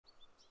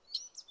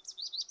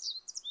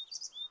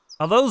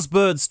Are those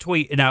birds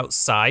tweeting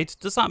outside?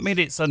 Does that mean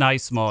it's a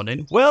nice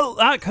morning? Well,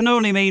 that can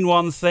only mean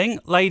one thing.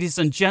 Ladies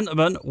and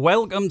gentlemen,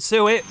 welcome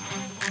to it.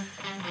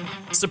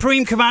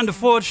 Supreme Commander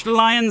Forged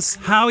Alliance,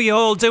 how you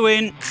all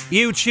doing?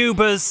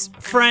 YouTubers,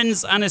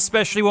 friends, and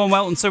especially one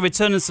welcome to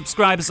returning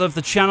subscribers of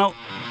the channel.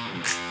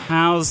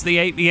 How's the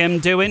 8 PM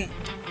doing?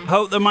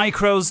 Hope the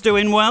micro's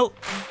doing well.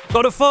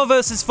 Got a 4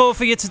 versus 4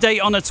 for you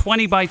today on a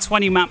 20 by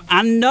 20 map.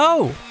 And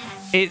no,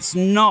 it's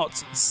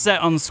not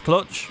Setons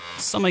clutch.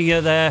 Some of you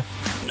there,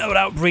 no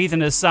doubt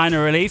breathing a sign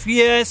of relief.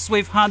 Yes,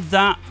 we've had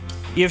that.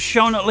 You've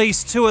shown at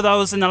least 2 of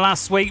those in the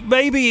last week,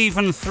 maybe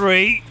even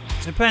 3.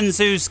 Depends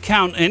who's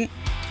counting.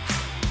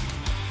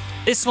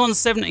 This one's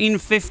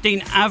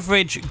 17-15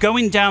 average,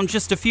 going down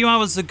just a few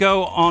hours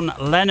ago on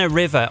Lena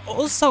River.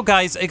 Also,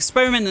 guys,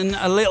 experimenting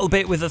a little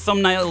bit with the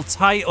thumbnail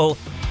title.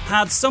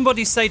 Had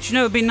somebody say, do you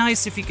know, it'd be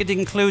nice if you could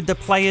include the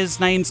players'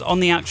 names on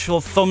the actual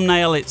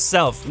thumbnail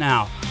itself.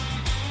 Now,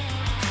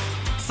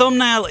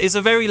 thumbnail is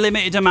a very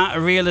limited amount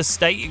of real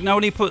estate. You can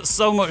only put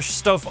so much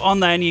stuff on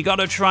there, and you got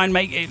to try and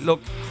make it look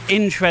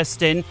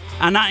interesting.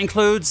 And that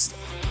includes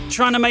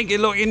trying to make it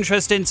look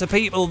interesting to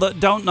people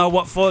that don't know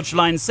what Forged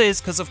Alliance is,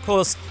 because of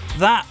course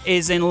that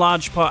is in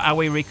large part how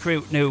we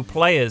recruit new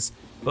players.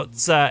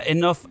 But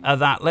enough of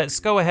that. Let's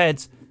go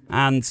ahead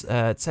and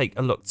take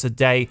a look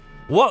today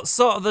what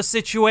sort of the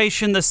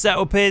situation the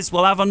setup is.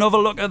 We'll have another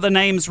look at the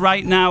names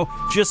right now.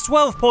 Just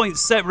 12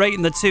 points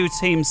separating the 2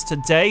 teams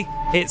today.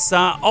 It's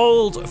our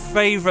old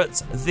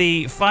favourite,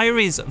 the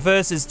Fireys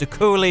versus the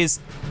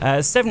Coolies.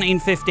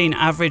 17-15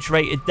 average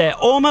rated there.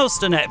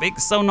 Almost an epic,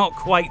 so not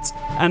quite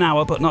an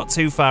hour, but not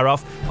too far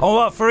off. Oh,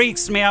 what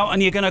freaks me out,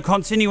 and you're going to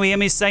continue to hear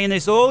me saying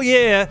this all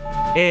year,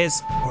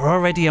 is we're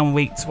already on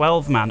week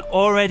 12, man.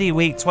 Already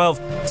week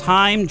 12.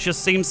 Time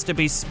just seems to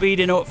be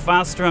speeding up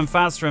faster and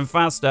faster and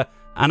faster.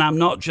 And I'm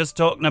not just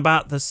talking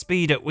about the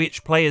speed at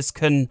which players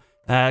can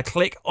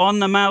click on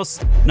the mouse,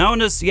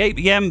 known as the 8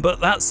 PM, but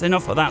that's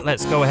enough of that.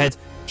 Let's go ahead,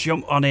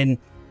 jump on in,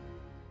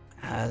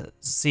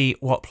 see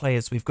what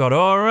players we've got.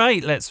 All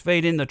right, let's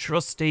fade in the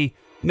trusty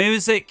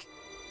music.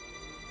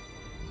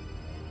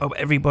 Hope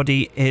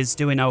everybody is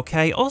doing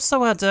okay.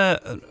 Also had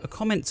a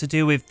comment to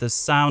do with the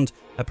sound.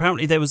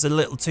 Apparently there was a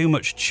little too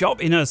much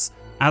choppiness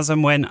as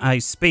and when I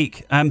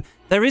speak.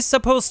 There is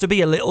supposed to be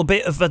a little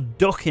bit of a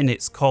ducking,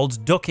 it's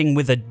called, ducking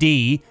with a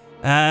D.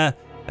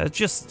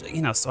 Just,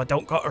 you know, so I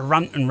don't got a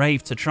rant and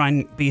rave to try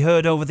and be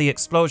heard over the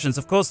explosions.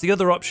 Of course, the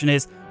other option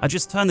is I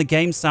just turn the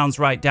game sounds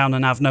right down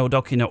and have no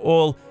ducking at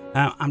all.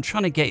 I'm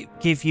trying to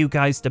give you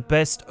guys the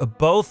best of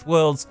both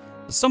worlds.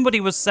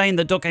 Somebody was saying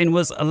the ducking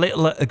was a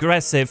little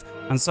aggressive,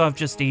 and so I've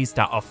just eased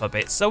that off a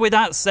bit. So with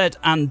that said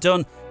and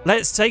done,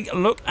 let's take a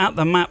look at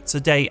the map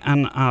today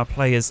and our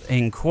players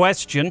in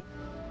question.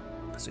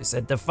 As we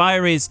said, the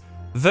Fireys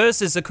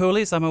versus the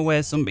Coolies. I'm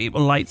aware some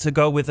people like to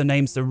go with the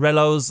names, the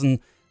Relos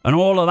and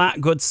all of that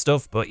good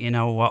stuff, but you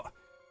know what?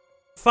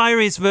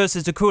 Fireys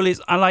versus the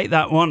Coolies, I like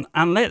that one.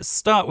 And let's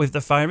start with the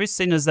Fireys,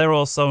 seeing as they're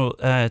also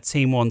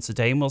Team 1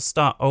 today. And we'll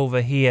start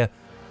over here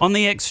on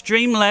the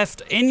extreme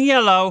left in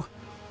yellow.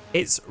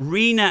 It's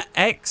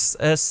RenaX,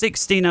 a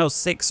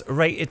 1606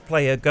 rated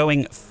player,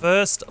 going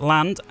first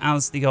land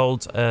as the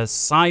old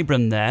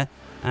Cybran there.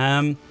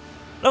 I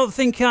don't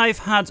think I've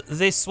had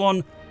this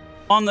one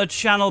on the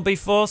channel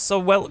before, so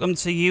welcome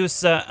to you,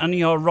 sir, and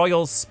your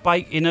royal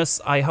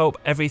spikiness. I hope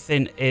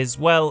everything is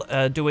well.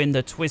 Doing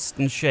the twist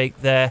and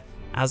shake there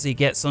as he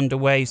gets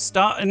underway.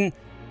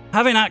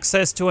 Having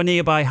access to a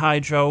nearby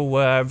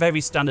hydro,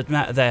 very standard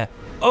matter there.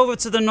 Over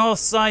to the north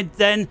side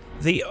then,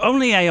 the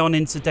only Aeon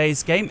in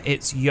today's game,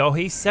 it's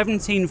Yojih,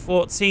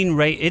 1714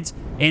 rated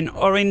in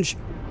orange,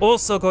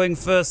 also going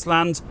first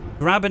land,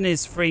 grabbing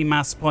his 3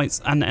 mass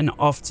points and then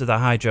off to the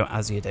hydro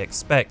as you'd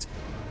expect.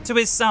 To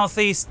his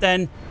southeast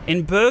then,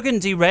 in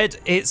burgundy red,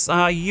 it's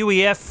our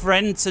UEF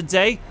friend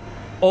today,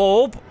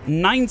 Orb,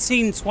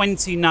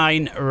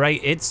 1929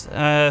 rated,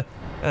 so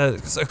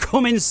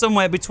coming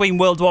somewhere between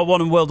World War I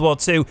and World War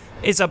II,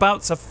 is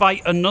about to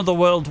fight another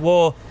world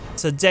war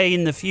today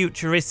in the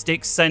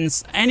futuristic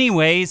sense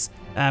anyways,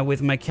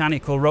 with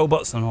mechanical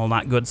robots and all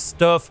that good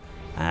stuff.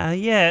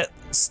 Yeah,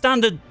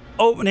 standard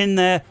opening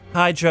there,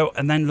 hydro,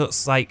 and then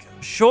looks like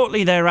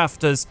shortly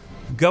thereafter's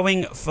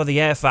going for the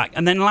airfac.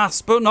 And then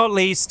last but not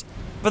least,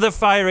 for the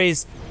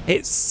Fireys,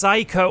 it's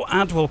Psycho,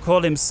 and we'll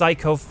call him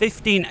Psycho,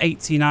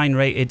 1589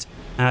 rated,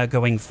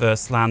 going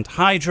first land.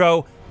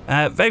 Hydro,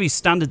 very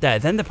standard there,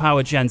 then the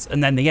power gens,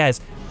 and then the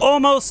airs.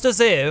 Almost as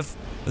if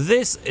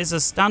this is a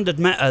standard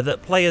meta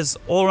that players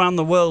all around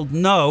the world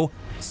know,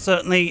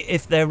 certainly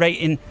if their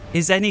rating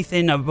is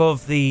anything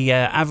above the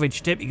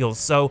average typical.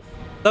 So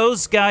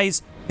those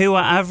guys who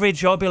are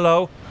average or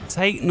below,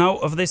 take note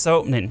of this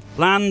opening.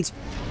 Land,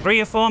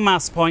 3 or 4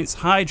 mass points,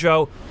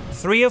 hydro,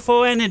 3 or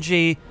 4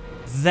 energy,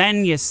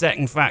 then your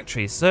second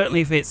factory.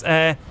 Certainly if it's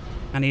air,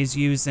 and he's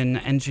using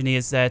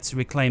engineers there to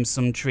reclaim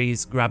some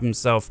trees, grab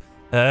himself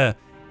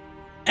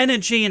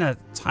energy and a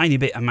tiny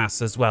bit of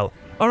mass as well.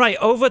 Alright,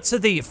 over to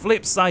the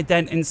flip side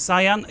then in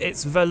Cyan,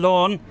 it's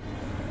Velaone.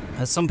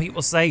 As some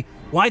people say,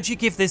 why'd you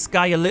give this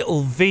guy a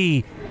little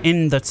V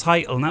in the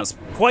title, and that's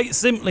quite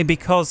simply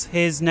because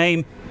his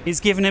name is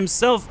giving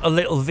himself a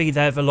little V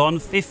there, velaone.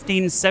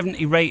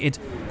 1570 rated,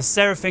 a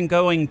Seraphim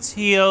going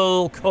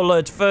teal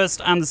coloured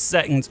first and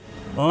second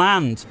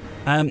land.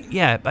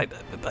 Yeah,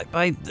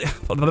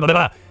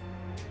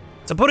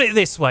 to put it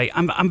this way,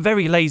 I'm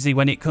very lazy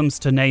when it comes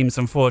to names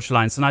and forge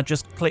lines, and I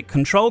just click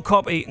Control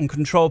Copy and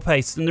Control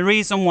Paste. And the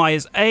reason why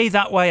is A,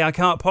 that way I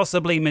can't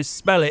possibly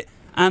misspell it,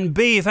 and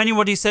B, if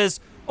anybody says,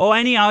 or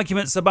any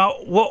arguments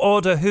about what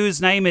order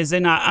whose name is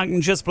in, I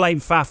can just blame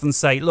FAF and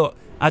say, look,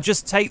 I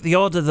just take the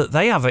order that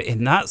they have it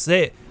in, that's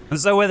it. And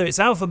so whether it's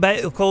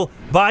alphabetical,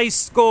 by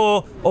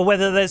score, or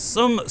whether there's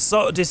some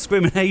sort of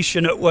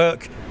discrimination at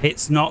work,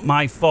 it's not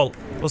my fault.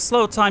 We'll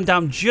slow time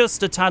down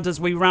just a tad as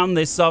we round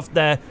this off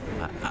there.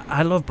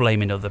 I love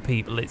blaming other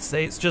people.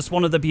 It's just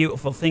one of the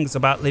beautiful things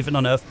about living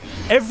on Earth.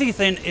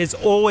 Everything is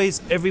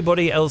always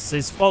everybody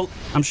else's fault.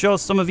 I'm sure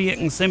some of you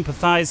can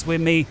sympathise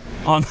with me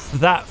on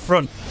that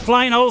front.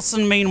 Flying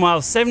Olsen, meanwhile,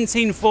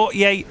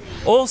 1748,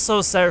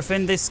 also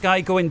Seraphim. This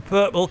guy going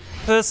purple,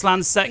 first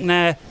land, second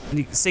air, and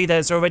you can see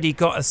there's already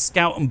got a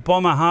scout and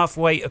bomber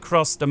halfway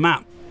across the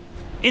map.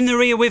 In the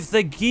rear with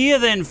the gear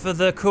then for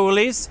the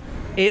coolies,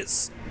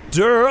 it's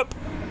Derp.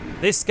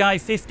 This guy,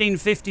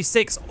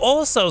 1556,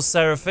 also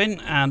Seraphim,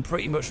 and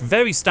pretty much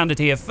very standard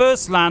here.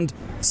 First land,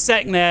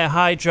 second air,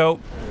 hydro.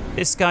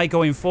 This guy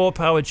going 4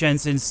 power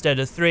gens instead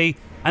of 3.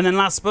 And then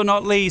last but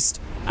not least,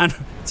 and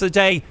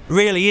today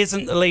really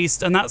isn't the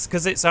least, and that's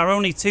because it's our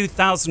only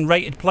 2000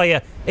 rated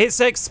player. It's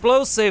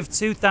Explosive,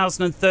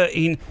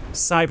 2013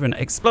 Cyber.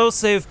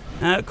 Explosive,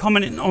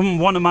 commenting on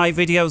one of my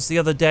videos the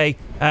other day,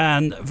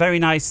 and very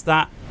nice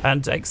that.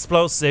 And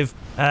Explosive,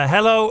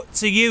 hello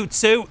to you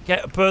too.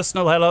 Get a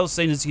personal hello,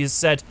 seeing as you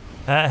said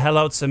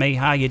hello to me.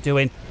 How you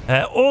doing?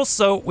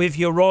 Also, with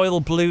your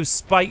royal blue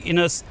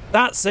spikiness,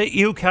 that's it.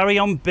 You carry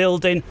on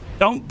building.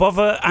 Don't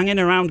bother hanging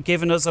around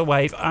giving us a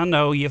wave. I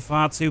know you're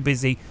far too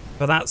busy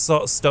for that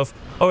sort of stuff.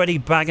 Already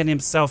bagging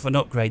himself an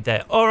upgrade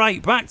there. All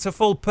right, back to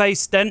full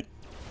pace then.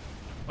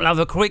 We'll have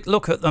a quick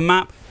look at the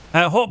map.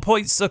 Hot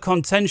points of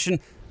contention.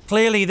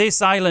 Clearly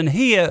this island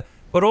here,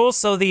 but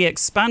also the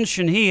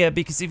expansion here,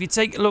 because if you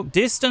take a look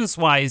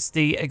distance-wise,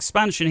 the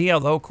expansion here,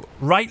 though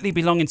rightly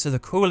belonging to the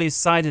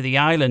coolest side of the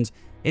island,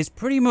 is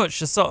pretty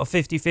much a sort of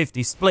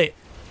 50-50 split.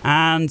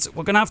 And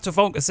we're going to have to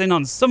focus in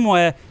on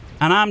somewhere,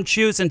 and I'm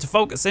choosing to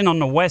focus in on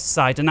the west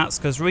side, and that's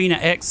because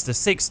RenaX, the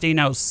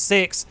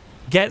 1606,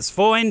 gets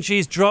 4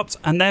 NGs dropped,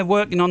 and they're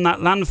working on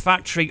that land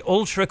factory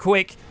ultra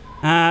quick.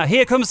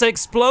 Here comes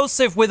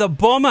Explosive with a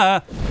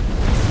bomber.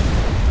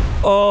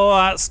 Oh,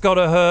 that's got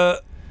to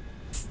hurt.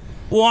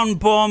 1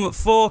 bomb,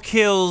 4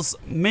 kills,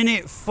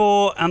 minute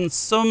 4 and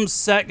some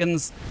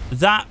seconds.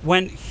 That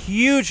went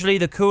hugely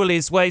the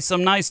coolies' way.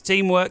 Some nice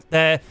teamwork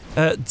there.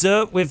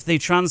 Derp with the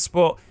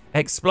transport.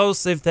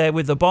 Explosive there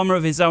with the bomber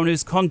of his own,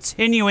 who's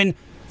continuing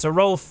to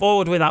roll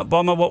forward with that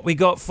bomber. What we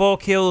got, 4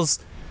 kills.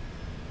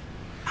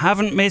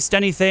 Haven't missed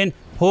anything.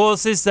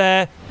 Pauses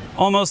there.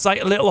 Almost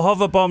like a little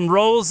hover bomb.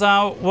 Rolls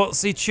out.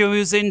 What's he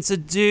choosing to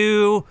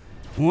do?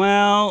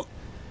 Well,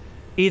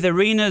 either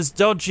Rena's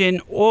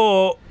dodging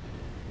or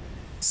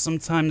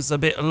sometimes a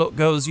bit of luck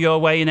goes your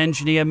way and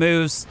engineer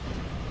moves.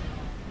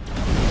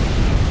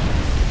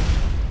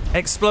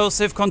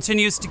 Explosive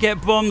continues to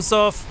get bombs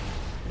off.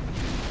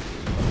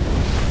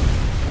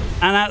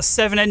 And that's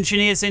 7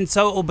 engineers in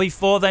total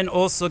before then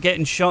also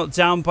getting shot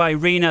down by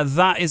Rena.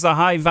 That is a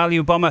high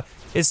value bomber,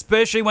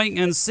 especially when you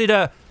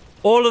consider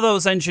all of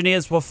those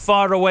engineers were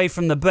far away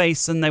from the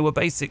base and they were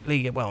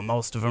basically, well,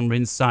 most of them were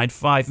inside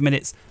 5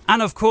 minutes.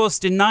 And of course,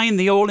 denying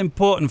the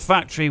all-important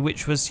factory,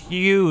 which was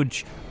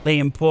hugely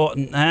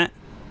important there.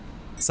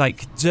 It's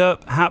like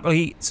Derp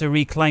happy to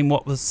reclaim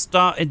what was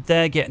started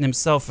there, getting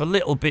himself a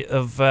little bit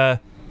of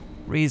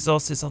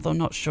resources, although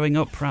not showing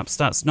up. Perhaps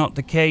that's not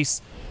the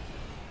case.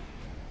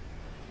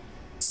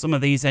 Some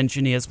of these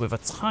engineers with a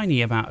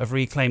tiny amount of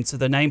reclaim to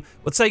the name.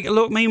 We'll take a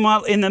look.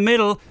 Meanwhile, in the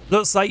middle,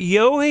 looks like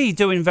Yojih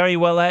doing very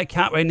well there,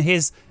 capturing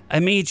his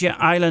immediate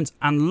island,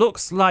 and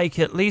looks like,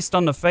 at least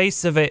on the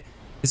face of it,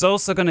 is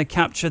also going to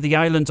capture the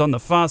island on the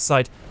far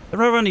side.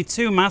 There are only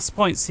 2 mass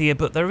points here,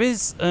 but there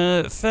is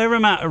a fair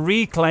amount of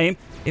reclaim.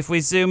 If we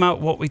zoom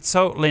out what we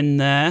total in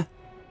there,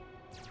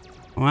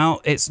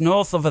 well, it's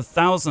north of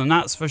 1,000,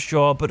 that's for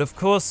sure. But of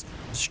course,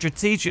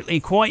 strategically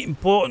quite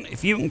important.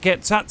 If you can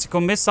get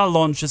tactical missile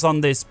launchers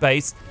on this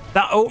base,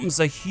 that opens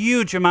a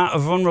huge amount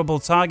of vulnerable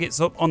targets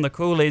up on the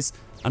coolies.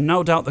 And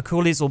no doubt the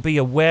coolies will be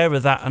aware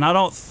of that. And I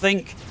don't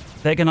think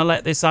they're going to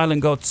let this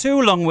island go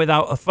too long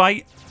without a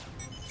fight.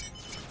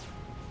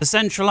 The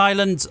central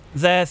island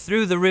there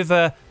through the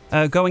river,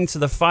 going to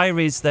the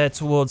Firies there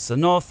towards the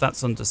north.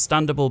 That's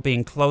understandable,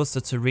 being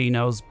closer to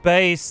Reno's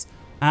base.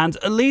 And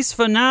at least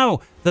for now,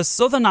 the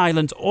southern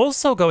island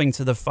also going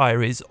to the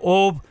Firies.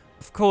 Orb,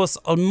 of course,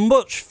 are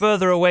much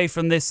further away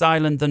from this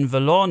island than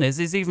velaone is.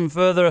 He's even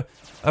further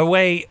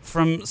away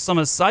from some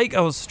of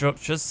Psycho's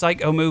structures.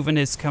 Psycho moving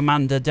his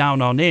commander down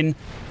on in.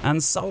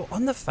 And so,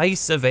 on the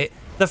face of it,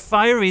 the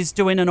Fieries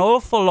doing an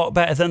awful lot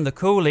better than the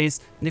Coolies.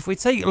 And if we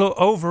take a look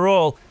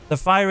overall, the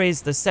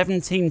Fieries, the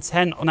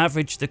 1710 on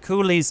average, the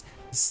Coolies,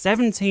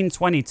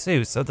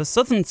 1722. So the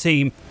Southern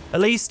team, at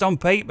least on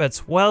paper,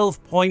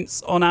 12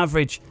 points on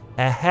average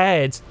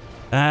ahead.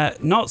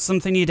 Not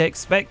something you'd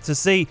expect to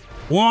see.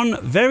 One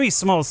very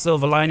small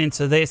silver lining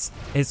to this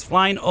is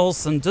Flying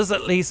Olsen does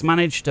at least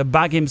manage to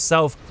bag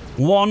himself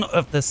one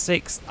of the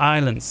 6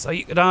 islands. So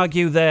you could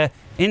argue there,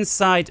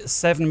 inside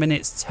 7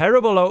 minutes,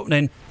 terrible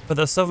opening for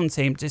the Southern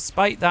team.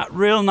 Despite that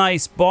real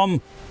nice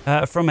bomb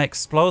from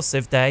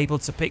Explosive, they're able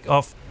to pick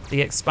off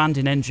the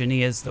expanding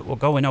engineers that were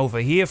going over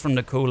here from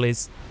the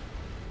Coolies.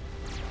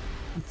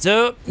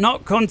 Derp,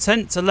 not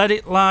content to let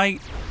it lie,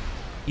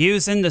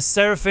 using the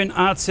Seraphim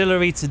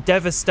artillery to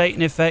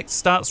devastating effect,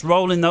 starts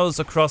rolling those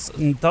across,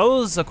 and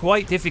those are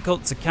quite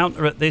difficult to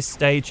counter at this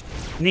stage.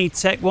 You need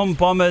Tech 1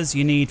 bombers,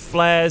 you need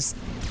flares,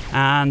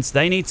 and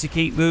they need to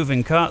keep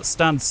moving, can't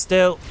stand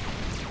still.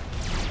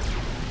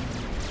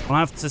 We'll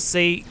have to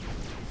see.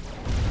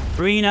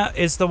 Rena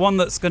is the one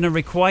that's going to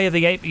require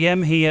the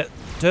APM here.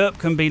 Derp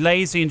can be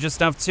lazy and just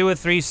have 2 or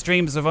 3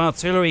 streams of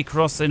artillery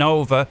crossing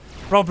over.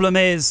 Problem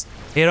is,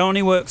 it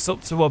only works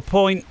up to a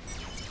point.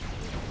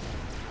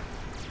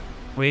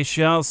 We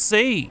shall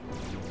see.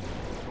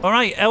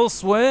 Alright,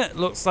 elsewhere,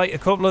 looks like a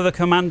couple of the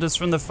commanders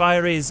from the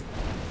Fieries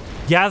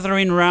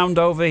gathering round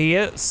over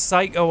here.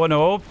 Psycho and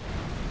Orb.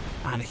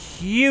 And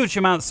huge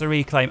amounts of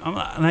reclaim.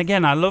 And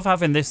again, I love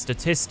having this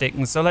statistic.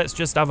 And so let's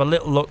just have a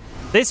little look.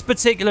 This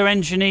particular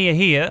engineer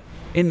here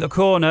in the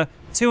corner,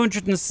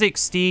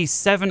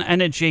 267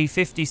 energy,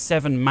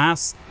 57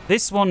 mass.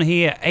 This one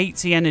here,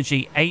 80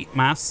 energy, 8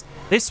 mass.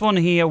 This one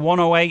here,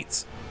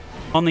 108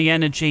 on the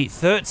energy,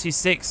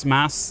 36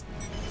 mass.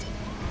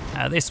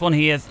 This one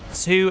here,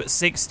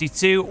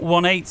 262,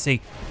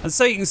 180. And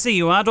so you can see,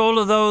 you add all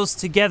of those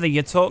together,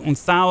 you're talking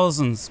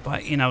thousands.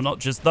 But, you know, not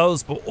just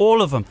those, but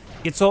all of them.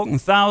 You're talking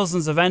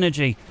thousands of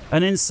energy.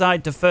 And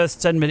inside the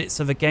first 10 minutes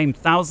of a game,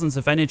 thousands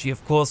of energy,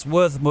 of course,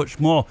 worth much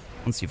more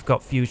once you've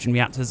got fusion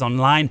reactors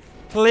online.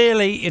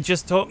 Clearly, you're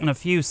just talking a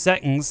few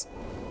seconds.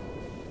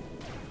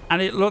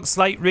 And it looks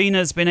like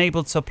Rena's been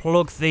able to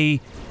plug the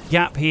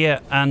gap here,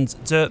 and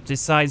Derp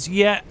decides,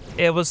 yeah,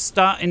 it was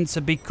starting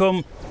to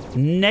become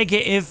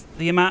negative.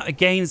 The amount of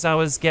gains I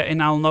was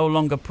getting, I'll no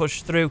longer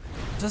push through.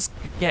 Just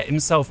get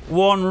himself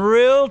one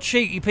real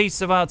cheeky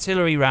piece of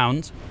artillery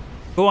round.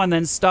 Go on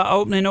then, start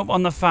opening up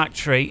on the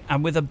factory,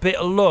 and with a bit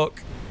of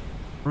luck,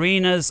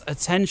 Rena's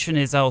attention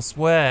is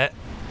elsewhere.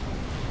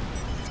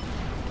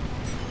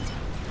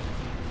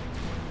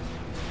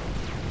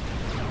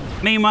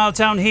 Meanwhile,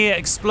 down here,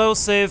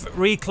 Explosive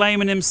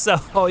reclaiming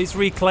himself. Oh, he's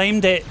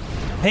reclaimed it.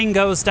 Ping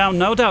goes down,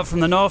 no doubt from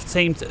the North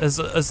team, as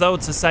though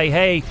to say,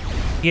 hey,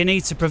 you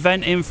need to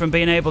prevent him from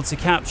being able to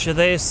capture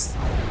this.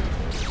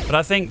 But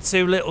I think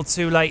too little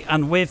too late.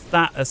 And with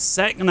that, a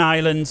second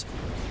island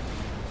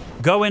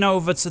going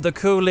over to the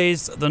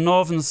Coolies, the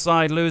northern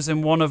side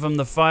losing one of them,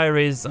 the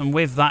Fieries. And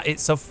with that,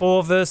 it's a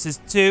 4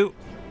 versus 2.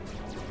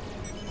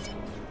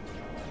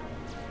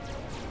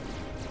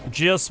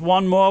 Just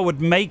one more would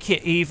make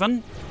it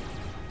even.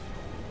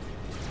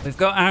 We've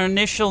got our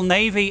initial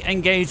Navy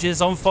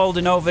engages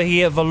unfolding over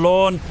here,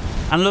 Velaone,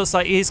 and looks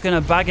like he's going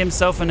to bag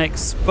himself an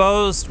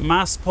exposed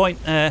mass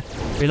point there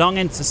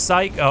belonging to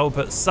Psycho,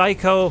 but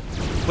Psycho,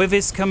 with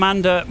his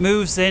commander,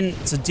 moves in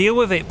to deal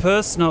with it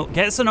personal,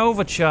 gets an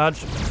overcharge,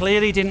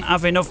 clearly didn't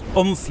have enough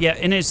oomph yet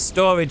in his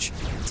storage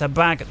to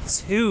bag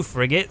 2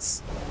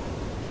 frigates.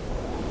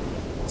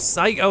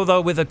 Psycho,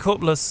 though, with a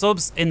couple of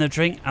subs in the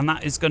drink, and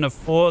that is going to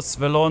force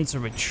Velaone to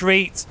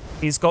retreat.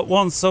 He's got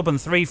 1 sub and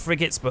 3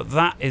 frigates, but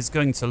that is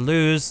going to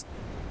lose.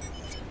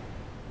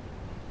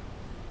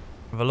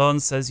 Velaone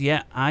says,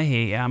 yeah, I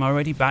hear you. I'm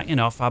already backing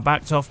off. I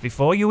backed off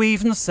before you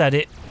even said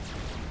it.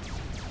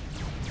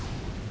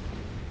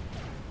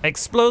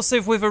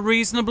 Explosive with a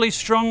reasonably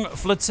strong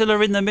flotilla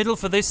in the middle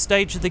for this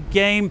stage of the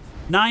game.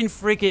 9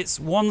 frigates,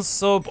 1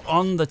 sub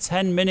on the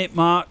 10-minute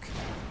mark.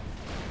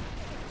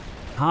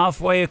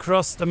 Halfway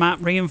across the map,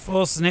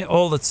 reinforcing it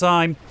all the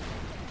time.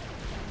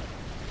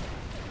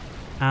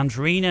 And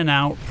Rena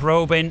now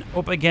probing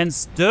up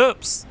against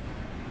Derp's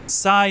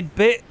side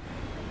bit.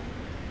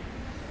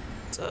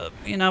 Derp,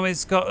 you know,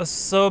 he's got a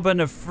sub and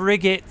a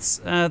frigate.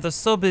 The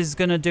sub is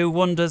going to do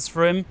wonders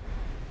for him.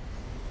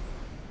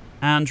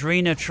 And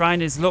Rena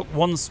trying his luck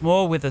once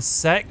more with a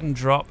second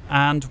drop.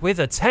 And with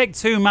a Tech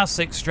 2 mass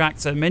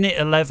extractor, minute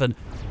 11.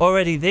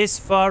 Already this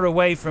far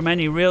away from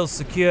any real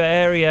secure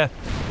area.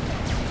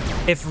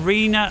 If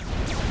Rena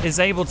is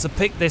able to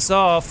pick this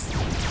off,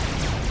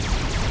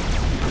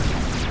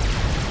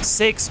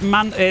 6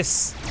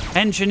 Mantis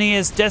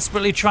engineers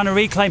desperately trying to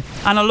reclaim,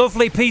 and a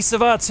lovely piece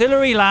of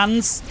artillery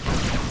lands.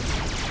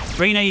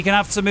 Rena, you're going to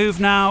have to move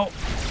now.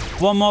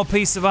 1 more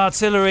piece of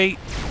artillery.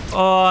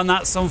 Oh, and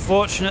that's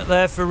unfortunate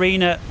there for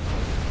Rena.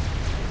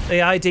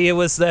 The idea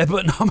was there,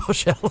 but not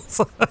much else.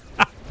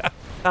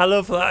 I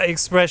love that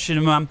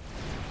expression, man.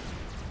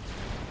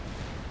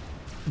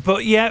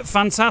 But yeah,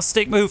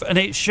 fantastic move, and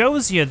it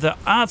shows you that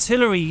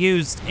artillery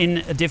used in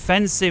a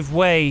defensive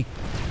way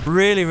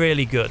Really,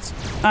 really good.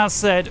 As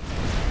said,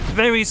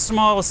 very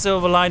small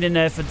silver lining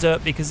there for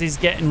Derp because he's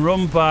getting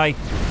run by.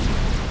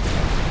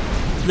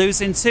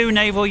 Losing 2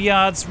 naval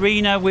yards.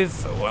 Rena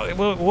with,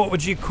 what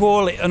would you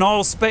call it? An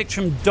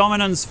all-spectrum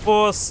dominance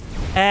force.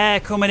 Air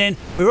coming in.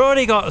 We've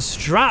already got a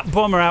strat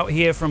bomber out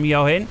here from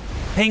Yojih.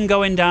 Ping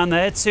going down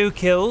there. 2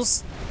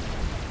 kills.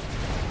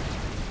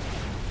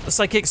 Looks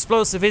like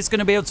Explosive is going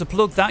to be able to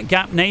plug that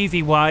gap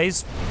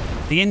navy-wise.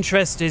 The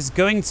interest is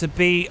going to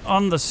be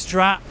on the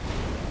strat.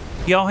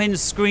 Yojih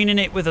screening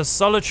it with a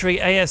solitary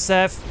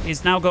ASF.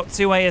 He's now got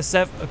 2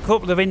 ASF, a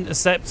couple of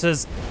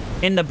interceptors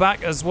in the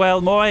back as well.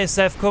 More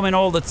ASF coming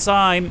all the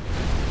time.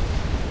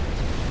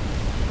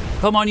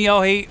 Come on,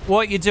 Yojih.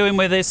 What are you doing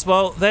with this?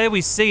 Well, there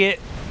we see it.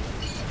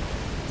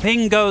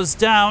 Ping goes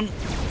down.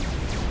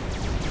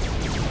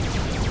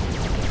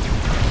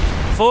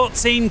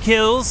 14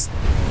 kills.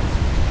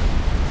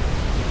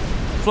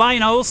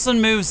 Flying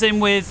Olsen moves in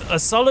with a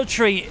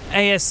solitary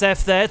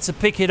ASF there to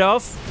pick it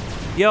off.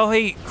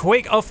 Yojih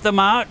quick off the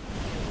mark.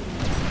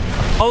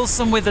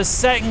 Olsen with a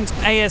second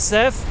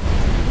ASF.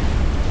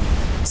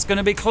 It's going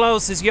to be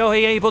close. Is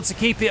Yojih able to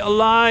keep it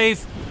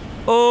alive?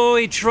 Oh,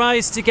 he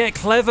tries to get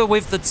clever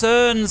with the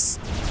turns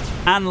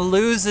and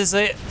loses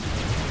it.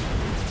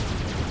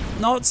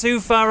 Not too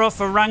far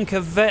off a rank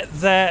of vet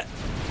there.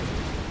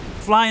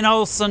 Flying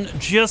Olsen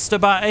just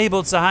about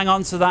able to hang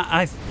on to that.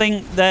 I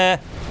think there,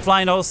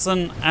 Flying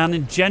Olsen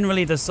and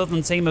generally the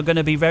Southern team are going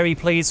to be very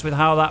pleased with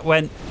how that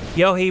went.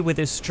 Yojih with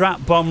his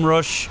strat bomb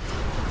rush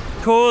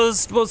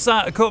caused, what's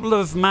that, a couple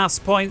of mass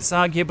points,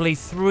 arguably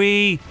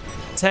 3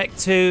 Tech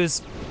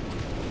 2s.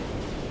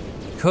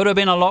 Could have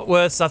been a lot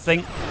worse, I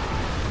think.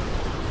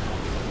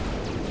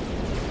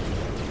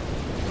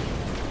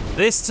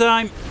 This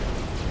time,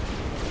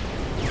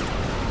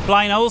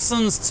 Flying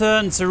Olsen's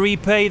turn to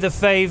repay the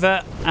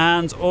favor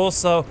and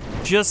also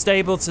just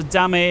able to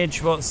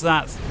damage, what's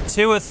that,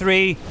 2 or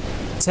 3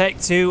 Tech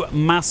 2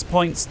 mass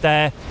points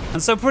there.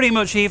 And so pretty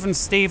much even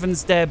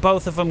Stevens there,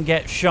 both of them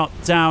get shot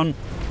down.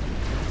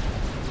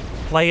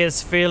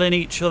 Players feeling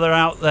each other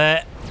out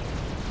there.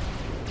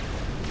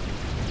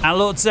 And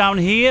look down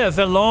here,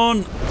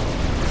 velaone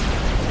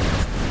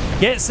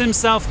gets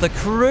himself the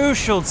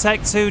crucial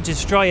Tech 2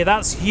 destroyer.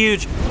 That's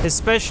huge,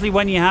 especially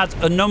when you had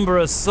a number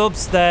of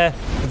subs there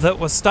that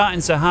were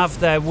starting to have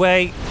their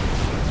way.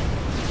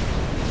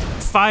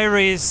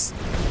 Fiery's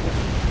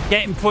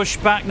getting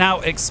pushed back now.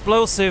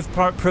 Explosive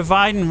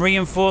providing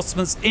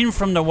reinforcements in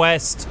from the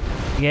west.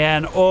 Yeah,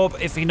 and Orb,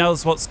 if he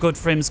knows what's good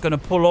for him, is going to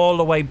pull all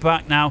the way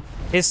back now.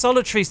 His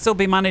solitary still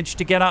be managed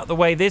to get out the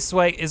way this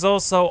way. Is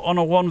also on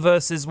a 1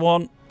 versus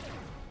 1.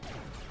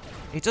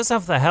 He does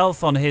have the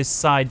health on his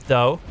side,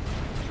 though.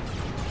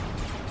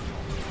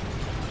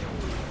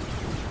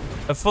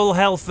 A full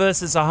health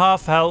versus a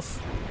half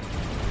health.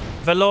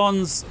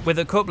 velaone's with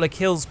a couple of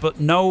kills, but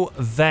no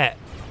vet.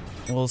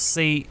 We'll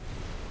see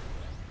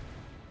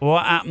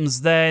what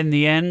happens there in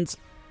the end.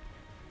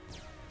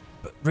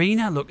 But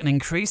Rena looking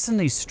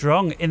increasingly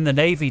strong in the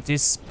Navy,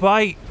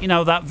 despite, you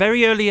know, that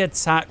very early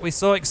attack. We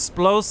saw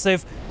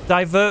Explosive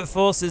divert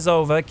forces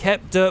over,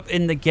 kept Derp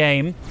in the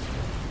game.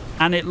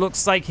 And it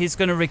looks like he's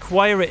going to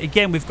require it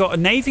again. We've got a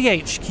Navy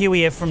HQ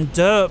here from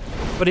Derp,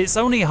 but it's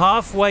only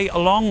halfway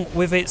along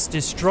with its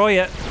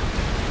destroyer.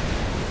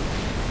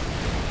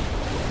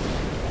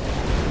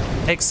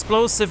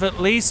 Explosive at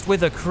least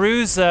with a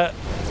cruiser.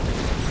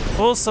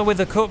 Also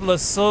with a couple of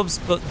subs,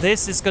 but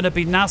this is going to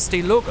be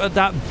nasty. Look at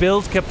that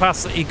build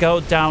capacity go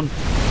down.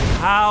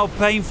 How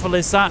painful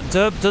is that?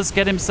 Derp does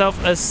get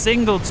himself a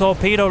single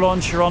torpedo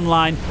launcher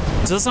online.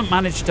 Doesn't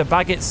manage to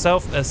bag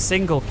itself a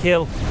single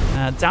kill.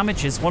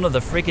 Damages one of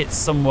the frigates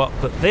somewhat,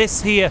 but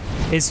this here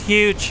is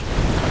huge.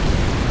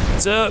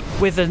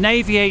 Derp with a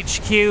Navy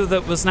HQ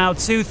that was now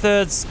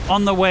 2/3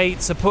 on the way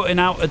to putting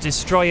out a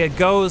destroyer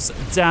goes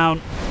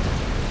down.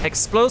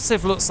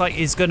 Explosive looks like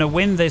he's going to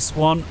win this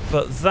one,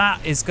 but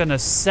that is going to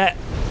set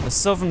the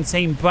Southern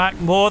team back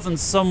more than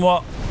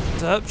somewhat.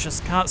 Derp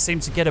just can't seem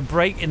to get a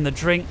break in the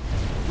drink.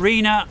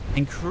 Rena,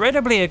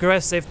 incredibly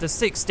aggressive, the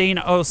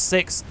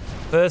 16.06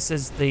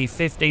 versus the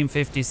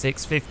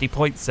 15.56, 50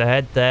 points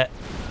ahead there.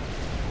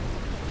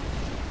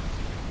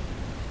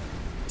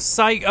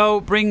 Psycho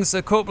brings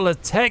a couple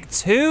of Tech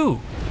 2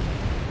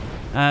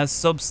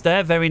 subs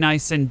there, very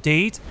nice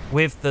indeed,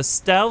 with the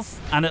stealth,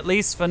 and at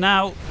least for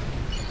now,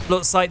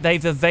 looks like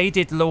they've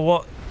evaded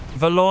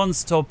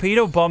velaone's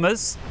torpedo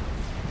bombers.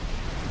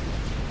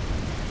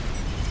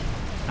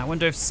 I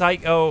wonder if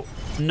Psycho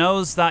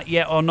knows that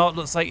yet or not.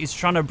 Looks like he's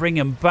trying to bring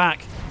him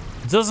back.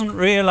 Doesn't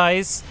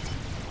realize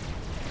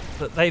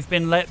that they've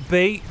been let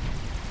be.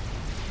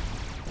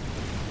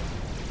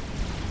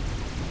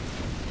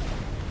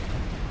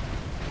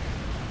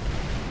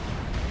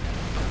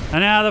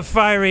 And now the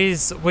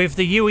Fireys with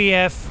the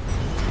UEF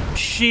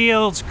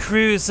shield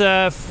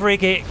cruiser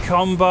frigate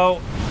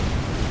combo.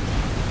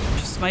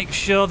 Make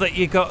sure that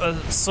you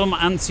got some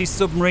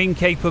anti-submarine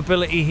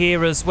capability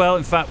here as well.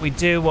 In fact, we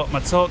do. What am I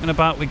talking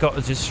about? We got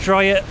a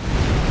destroyer.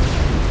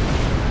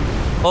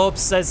 Orb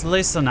says,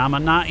 listen, I'm a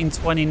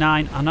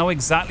 1929. I know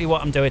exactly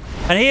what I'm doing.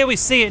 And here we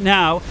see it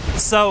now.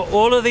 So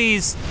all of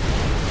these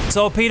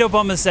torpedo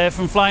bombers there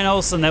from Flying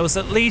Olsen, there was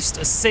at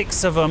least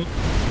 6 of them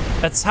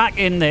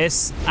attacking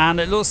this. And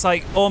it looks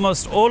like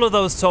almost all of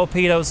those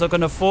torpedoes are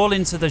going to fall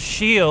into the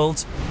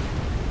shield.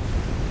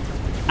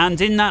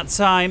 And in that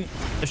time,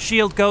 the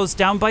shield goes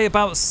down by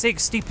about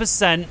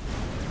 60%.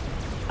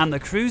 And the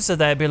cruiser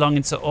there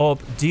belonging to Orb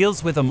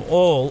deals with them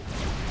all.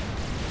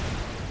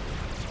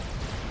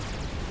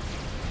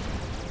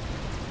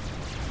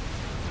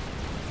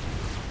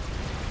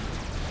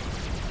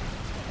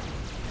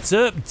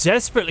 Derp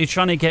desperately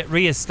trying to get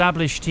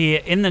re-established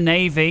here in the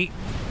Navy.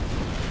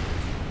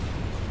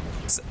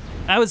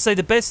 I would say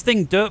the best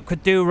thing Derp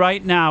could do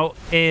right now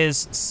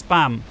is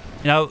spam.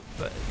 You know,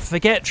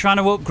 forget trying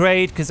to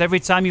upgrade, because every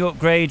time you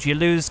upgrade, you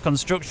lose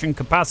construction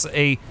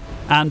capacity.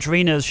 And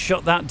Rena's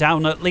shut that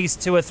down at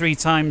least 2 or 3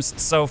 times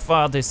so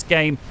far this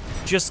game.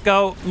 Just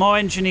go more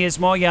engineers,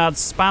 more yards,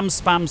 spam,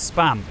 spam,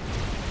 spam.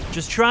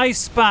 Just try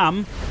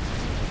spam.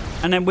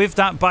 And then with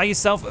that, buy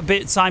yourself a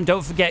bit of time.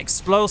 Don't forget,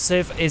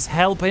 explosive is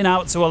helping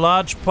out to a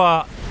large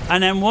part.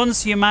 And then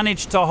once you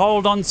manage to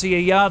hold on to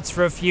your yards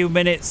for a few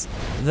minutes,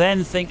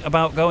 then think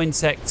about going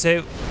Tech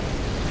 2.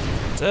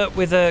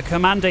 With a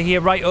commander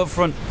here right up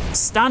front.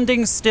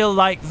 Standing still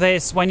like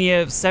this when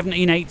you're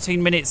 17,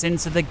 18 minutes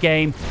into the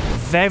game,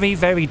 very,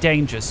 very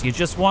dangerous. You're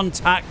just one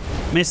TAC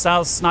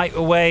missile snipe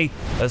away,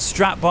 a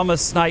strap bomber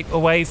snipe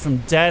away from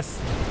death.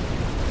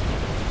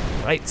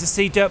 Right to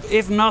see Derp,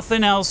 if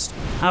nothing else,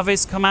 have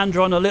his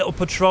commander on a little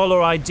patrol,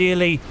 or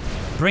ideally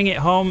bring it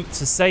home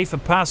to safer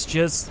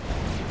pastures.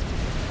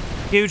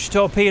 Huge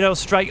torpedo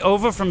strike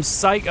over from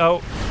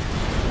Psycho.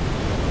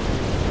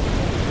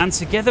 And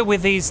together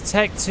with these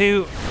Tech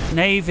 2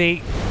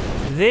 Navy,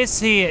 this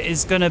here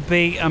is going to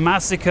be a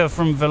massacre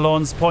from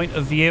Velaone's point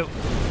of view.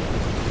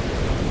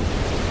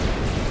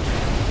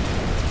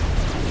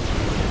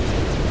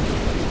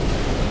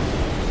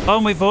 Oh,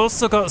 and we've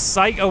also got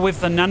Psycho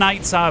with the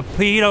nanite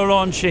torpedo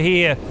launcher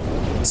here.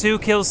 2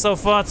 kills so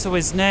far to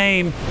his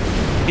name.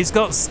 He's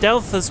got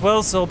stealth as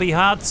well, so it'll be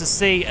hard to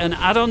see. And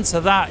add on to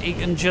that, he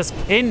can just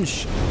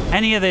pinch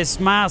any of this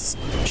mass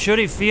should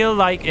he feel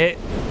like it.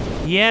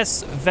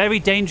 Yes, very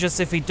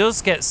dangerous if he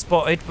does get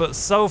spotted, but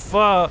so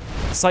far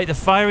it's like the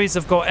Fireys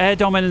have got air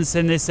dominance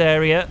in this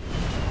area.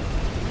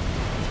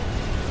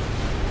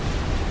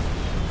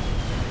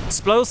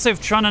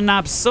 Explosive trying to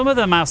nab some of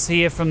the mass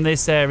here from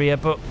this area,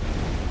 but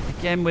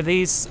again with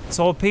these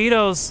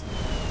torpedoes,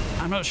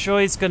 I'm not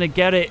sure he's going to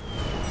get it.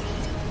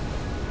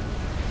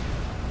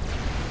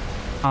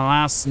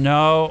 Alas,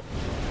 no.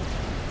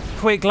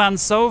 Quick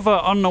glance over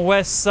on the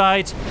west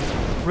side.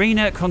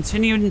 Rena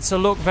continuing to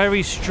look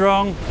very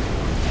strong.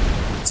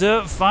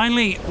 Derp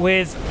finally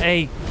with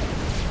a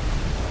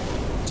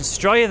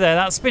destroyer there.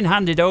 That's been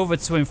handed over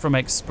to him from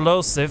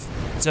Explosive.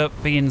 Derp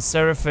being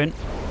Seraphim.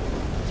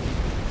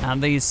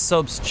 And these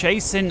subs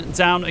chasing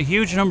down a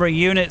huge number of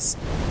units.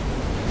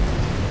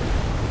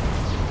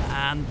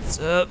 And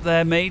Derp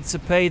there made to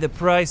pay the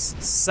price.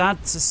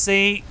 Sad to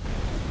see.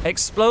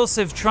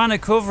 Explosive trying to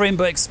cover him,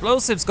 but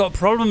Explosive's got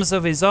problems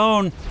of his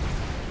own.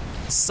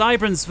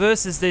 Cybrans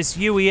versus this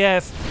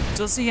UEF.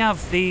 Does he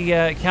have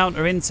the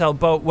counter intel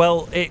boat?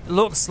 Well, it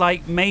looks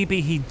like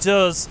maybe he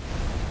does.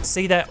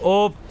 See that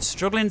Orb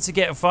struggling to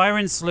get a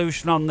firing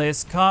solution on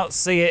this. Can't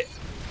see it.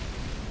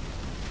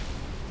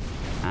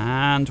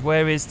 And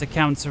where is the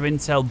counter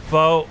intel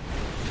boat?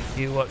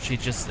 You watch,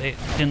 it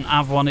didn't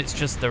have one. It's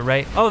just the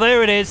rate. Oh,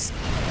 there it is.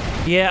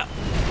 Yeah,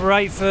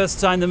 right first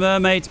time the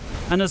Mermaid.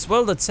 And as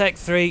well the Tech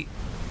 3.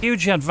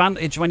 Huge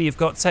advantage when you've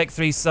got Tech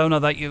 3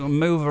 sonar that you can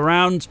move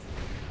around.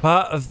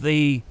 Part of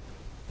the,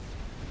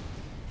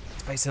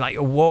 it's basically like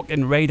a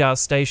walk-in radar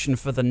station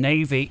for the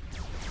Navy.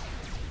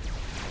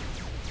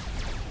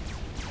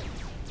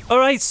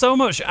 Alright, so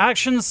much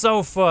action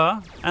so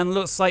far, and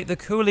looks like the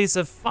coolies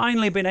have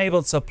finally been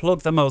able to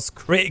plug the most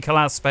critical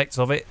aspects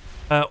of it.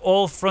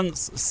 All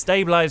fronts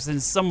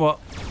stabilizing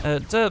somewhat.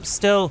 Derp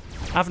still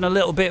having a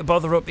little bit of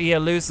bother up here,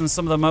 losing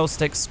some of the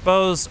most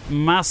exposed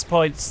mass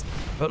points,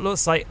 but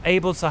looks like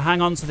able to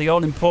hang on to the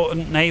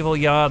all-important naval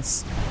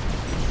yards.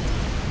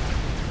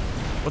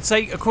 We'll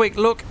take a quick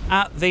look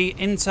at the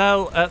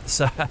intel,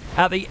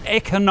 at the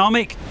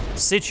economic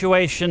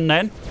situation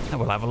then. And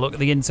we'll have a look at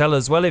the intel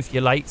as well if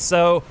you like.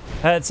 So,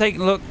 take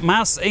a look.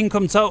 Mass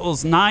income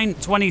totals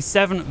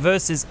 927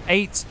 versus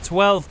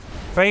 812,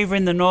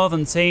 favouring the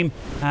northern team.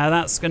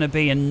 That's going to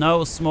be in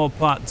no small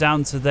part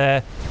down to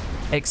their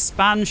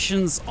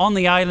expansions on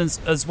the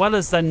islands, as well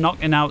as then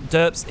knocking out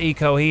Derp's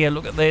eco here.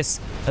 Look at this.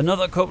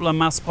 Another couple of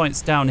mass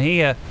points down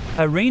here.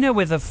 Arena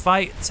with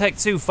a Tech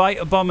 2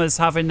 fighter bombers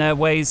having their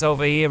ways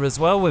over here as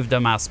well with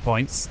the mass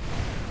points.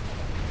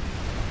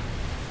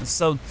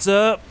 So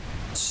Derp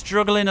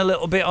struggling a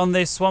little bit on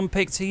this one.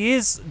 Picked, he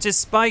is,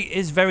 despite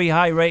his very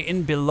high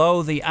rating,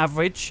 below the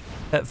average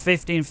at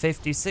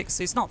 1556.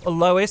 He's not the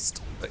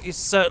lowest, but he's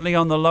certainly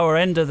on the lower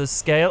end of the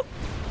scale.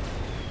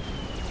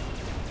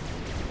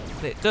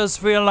 It does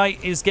feel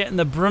like he's getting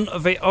the brunt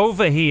of it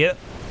over here.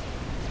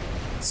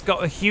 It's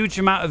got a huge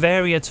amount of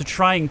area to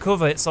try and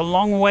cover. It's a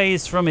long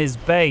ways from his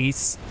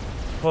base.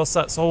 Of course,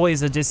 that's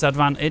always a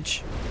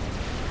disadvantage.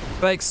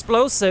 But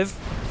Explosive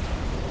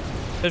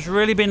has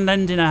really been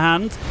lending a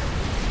hand.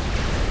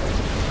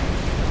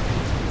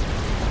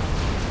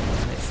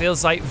 It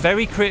feels like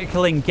very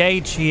critical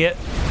engage here.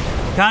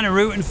 Kind of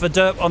rooting for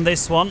Derp on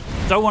this one.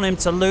 Don't want him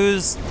to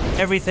lose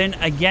everything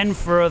again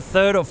for a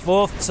third or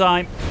fourth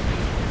time.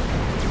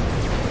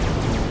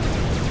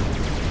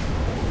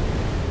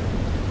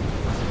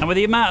 And with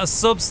the amount of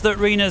subs that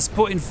Rena's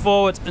putting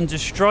forward and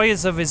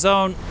destroyers of his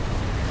own,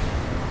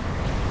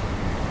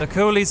 the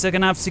Coolies are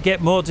going to have to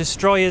get more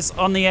destroyers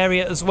on the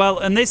area as well.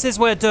 And this is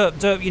where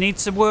Derp, you need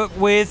to work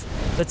with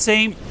the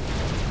team.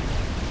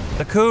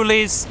 The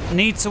Coolies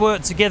need to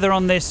work together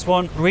on this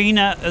one.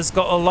 Rena has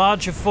got a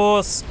larger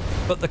force,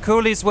 but the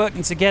Coolies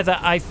working together,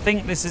 I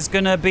think this is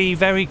going to be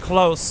very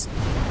close,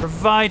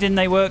 providing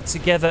they work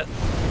together.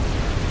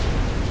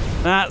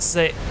 That's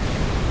it.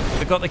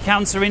 We've got the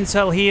counter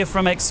intel here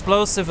from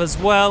Explosive as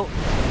well.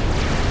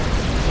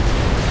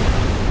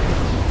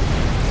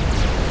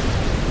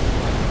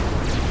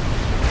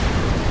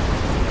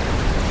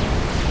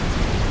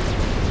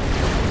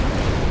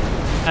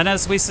 And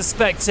as we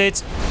suspected,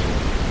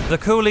 the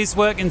Coolies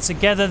working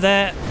together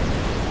there.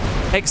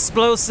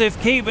 Explosive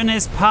keeping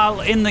his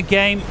pal in the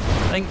game.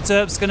 I think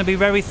Derp's going to be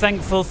very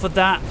thankful for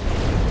that.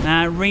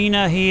 Now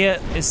Rena here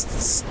is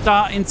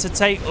starting to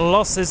take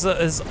losses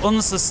that is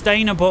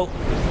unsustainable.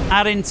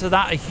 Adding to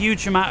that a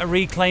huge amount of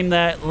reclaim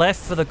there left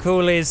for the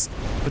Coolies.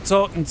 We're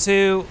talking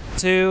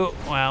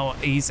well,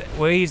 easy.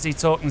 We're easy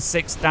talking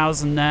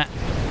 6,000 net.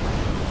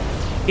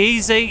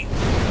 Easy.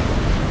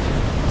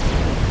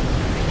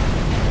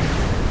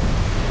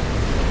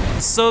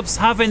 Subs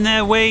having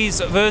their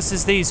ways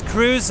versus these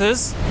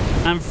cruisers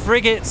and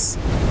frigates.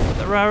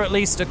 There are at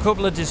least a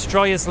couple of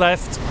destroyers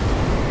left.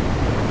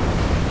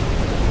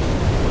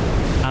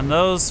 And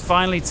those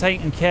finally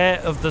taking care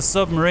of the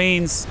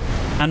submarines.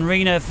 And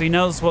Rena, if he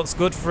knows what's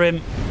good for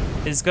him,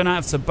 is going to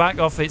have to back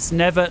off. It's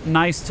never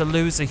nice to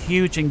lose a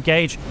huge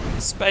engage,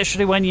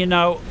 especially when you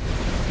know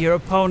your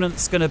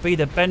opponent's going to be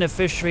the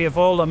beneficiary of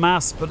all the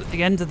mass. But at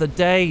the end of the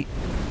day,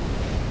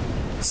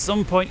 at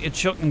some point you're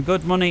chucking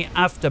good money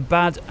after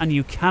bad, and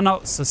you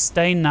cannot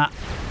sustain that.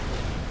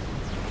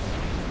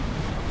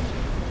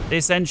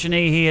 This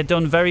engineer here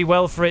done very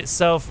well for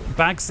itself,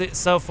 bags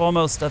itself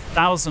almost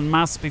 1,000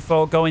 mass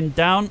before going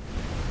down.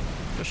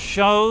 Just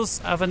shows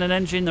having an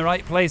engine in the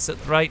right place at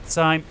the right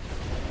time.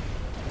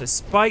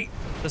 Despite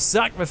the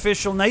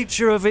sacrificial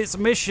nature of its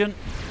mission,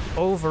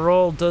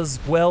 overall does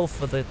well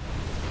for the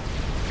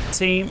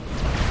team.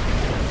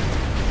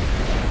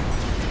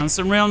 And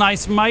some real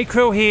nice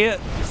micro here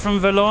from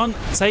velaone,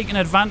 taking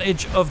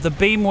advantage of the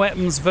beam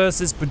weapons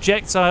versus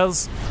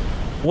projectiles.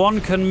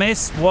 One can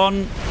miss,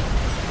 one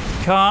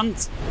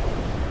can't.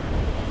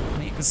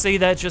 And you can see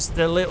there just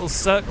the little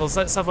circles.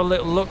 Let's have a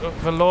little look at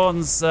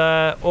velaone's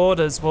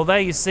orders. Well, there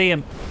you see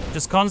him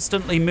just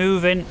constantly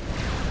moving.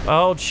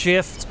 Hold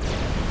shift,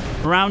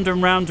 round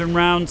and round and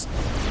round.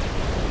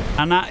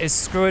 And that is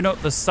screwing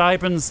up the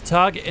Cybern's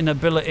targeting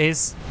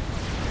abilities.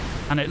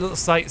 And it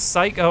looks like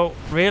Psycho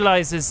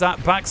realizes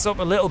that, backs up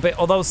a little bit.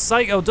 Although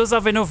Psycho does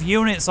have enough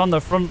units on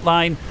the front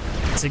line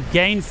to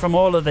gain from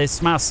all of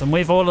this mass. And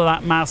with all of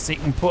that mass, it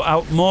can put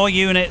out more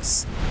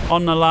units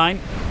on the line.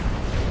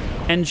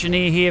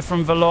 Engineer here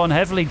from velaone,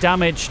 heavily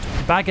damaged,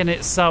 bagging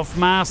itself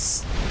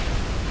mass.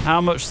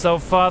 How much so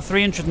far?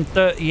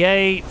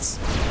 338.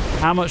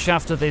 How much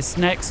after this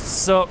next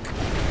suck?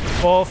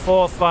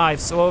 445.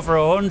 So over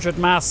 100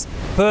 mass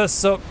per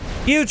suck.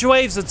 Huge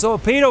waves of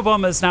torpedo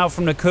bombers now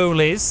from the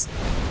Coolies.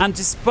 And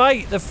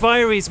despite the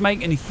Fireys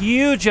making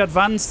huge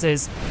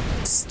advances,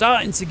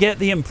 starting to get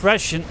the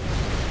impression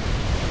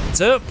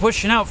Derp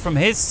pushing out from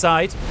his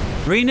side.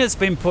 Rena's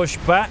been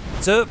pushed back.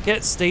 Derp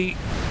gets the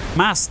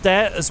mass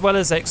there as well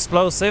as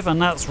Explosive,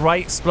 and that's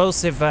right,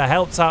 Explosive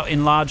helped out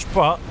in large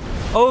part.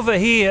 Over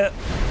here,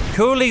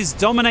 Coolies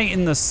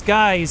dominating the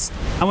skies,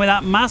 and with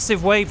that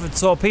massive wave of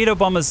torpedo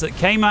bombers that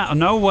came out of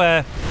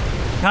nowhere,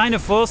 kind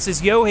of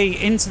forces Yojih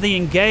into the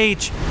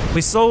engage.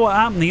 We saw what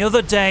happened the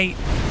other day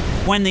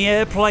when the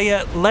air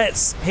player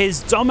lets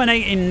his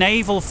dominating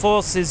naval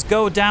forces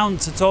go down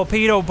to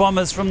torpedo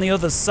bombers from the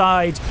other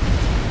side.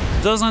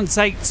 Doesn't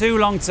take too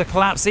long to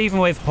collapse, even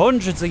with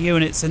hundreds of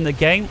units in the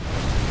game.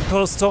 Of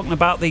course, talking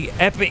about the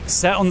epic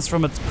Setons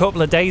from a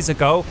couple of days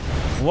ago.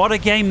 What a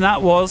game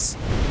that was.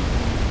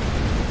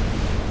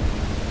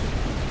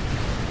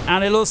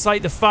 And it looks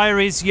like the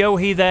Fireys,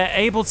 Yojih there,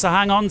 able to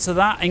hang on to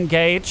that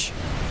engage.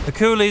 The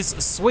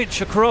Coolies switch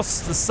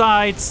across the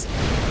sides,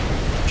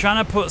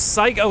 trying to put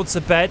Psycho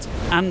to bed.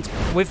 And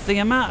with the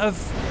amount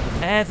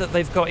of air that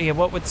they've got here,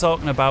 what we're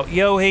talking about.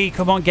 Yojih,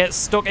 come on, get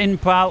stuck in,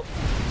 pal.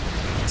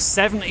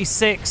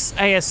 76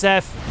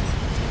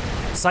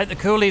 ASF. It's like the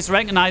Coolies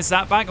recognize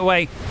that, back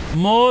away.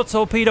 More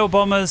torpedo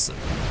bombers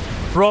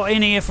brought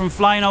in here from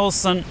Flying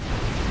Olsen.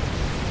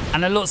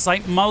 And it looks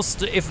like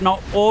most, if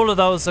not all of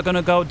those, are going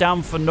to go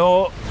down for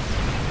naught.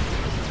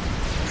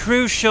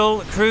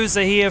 crucial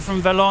cruiser here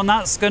from velaone.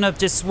 That's going to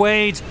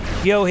dissuade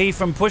Yojih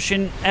from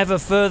pushing ever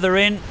further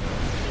in.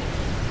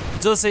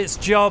 Does its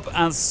job,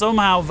 and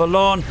somehow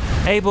velaone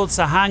able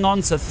to hang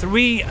on to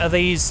 3 of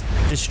these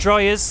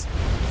destroyers.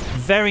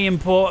 Very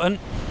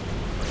important.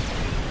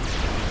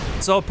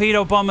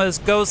 Torpedo bombers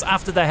goes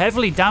after the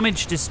heavily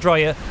damaged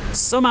destroyer,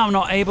 somehow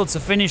not able to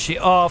finish it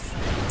off.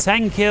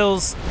 10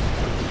 kills.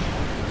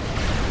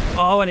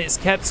 Oh, and it's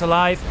kept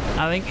alive.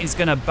 I think he's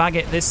going to bag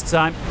it this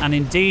time, and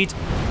indeed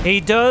he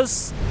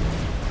does.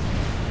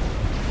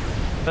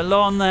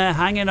 velaone there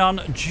hanging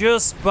on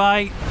just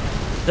by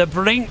the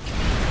brink.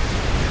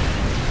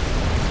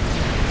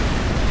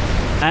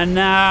 And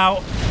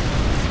now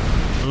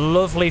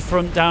lovely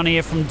front down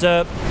here from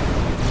Derp.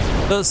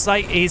 Looks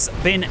like he's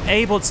been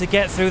able to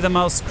get through the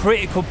most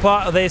critical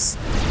part of this.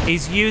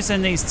 He's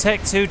using these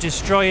Tech 2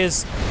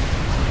 destroyers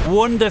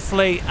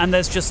wonderfully, and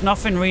there's just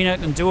nothing Rena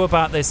can do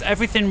about this.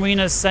 Everything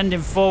Rena's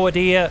sending forward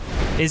here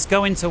is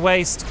going to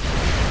waste.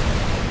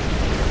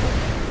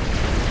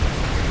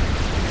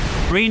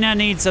 Rena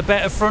needs a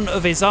better front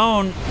of his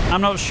own.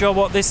 I'm not sure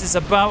what this is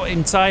about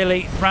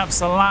entirely.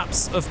 Perhaps a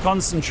lapse of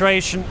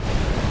concentration.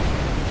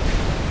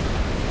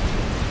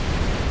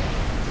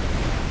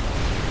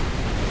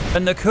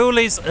 And the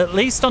coolies, at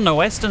least on the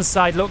western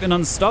side, looking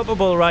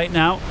unstoppable right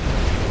now.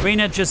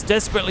 Rena just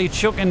desperately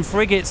chucking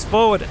frigates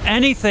forward.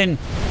 Anything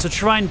to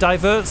try and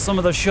divert some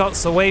of the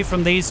shots away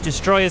from these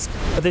destroyers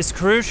at this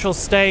crucial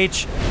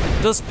stage.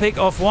 Does pick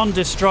off 1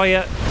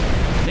 destroyer.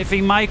 If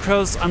he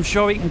micros, I'm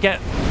sure he can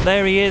get...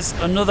 There he is.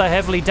 Another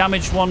heavily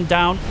damaged one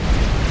down.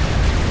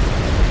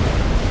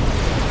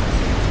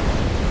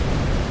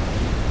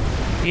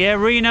 Yeah,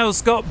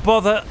 Reno's got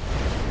bother.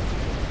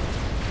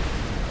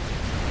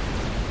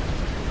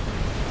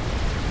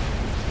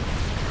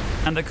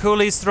 And the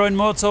coolies throwing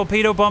more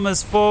torpedo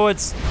bombers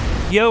forwards.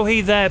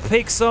 Yojih there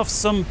picks off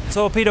some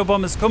torpedo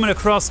bombers coming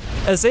across,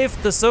 as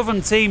if the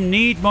southern team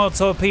need more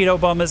torpedo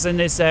bombers in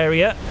this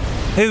area,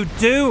 who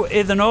do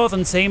in the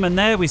northern team, and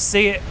there we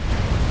see it.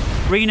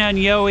 Rena and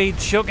Yojih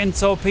chucking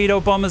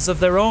torpedo bombers of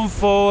their own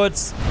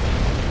forwards,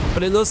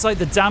 but it looks like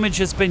the damage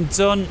has been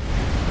done.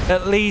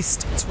 At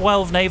least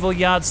 12 naval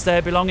yards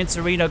there belonging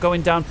to Rena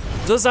going down.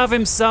 Does have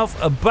himself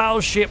a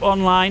battleship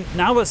online,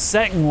 now a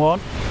second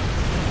one.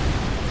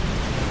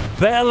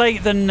 Better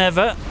late than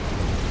never,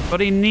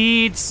 but he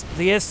needs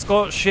the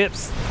escort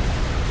ships,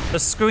 the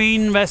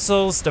screen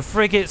vessels, the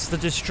frigates, the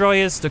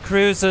destroyers, the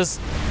cruisers.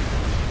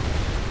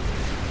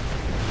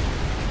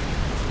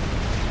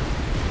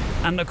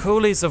 And the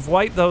coolies have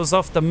wiped those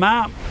off the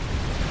map.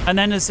 And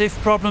then, as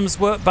if problems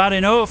weren't bad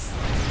enough,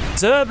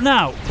 Derp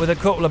now with a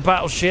couple of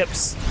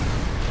battleships.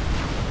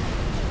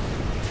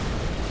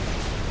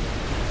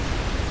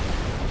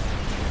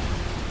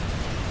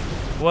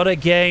 What a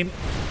game.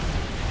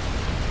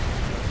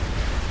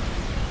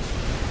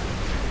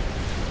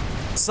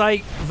 It's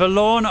like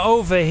velaone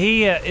over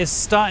here is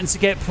starting to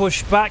get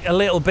pushed back a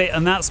little bit,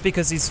 and that's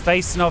because he's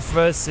facing off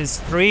versus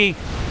 3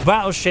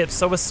 battleships.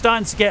 So we're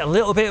starting to get a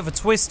little bit of a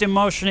twist in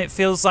motion. It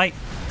feels like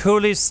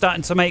coolies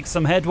starting to make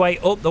some headway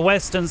up the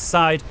western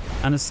side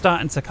and are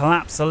starting to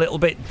collapse a little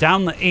bit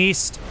down the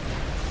east.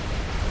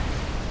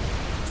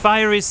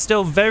 Fire is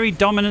still very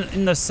dominant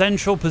in the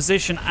central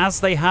position,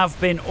 as they have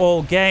been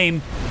all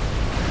game.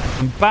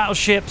 And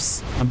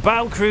battleships and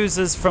battle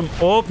cruisers from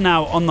Orb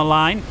now on the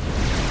line.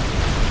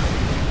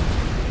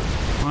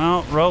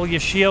 Well, roll your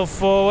shield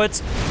forward.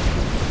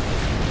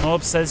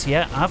 Orb says,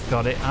 yeah, I've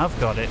got it, I've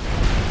got it.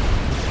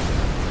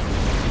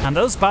 And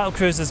those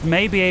battlecruisers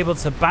may be able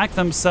to back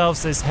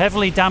themselves this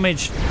heavily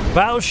damaged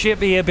battleship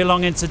here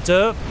belonging to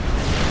Derp.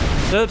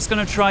 Derp's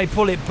going to try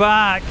pull it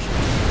back.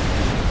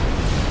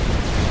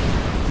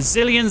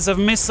 Zillions of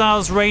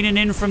missiles raining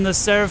in from the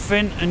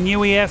Seraphim and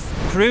UEF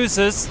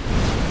cruisers.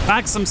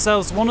 Backs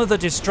themselves one of the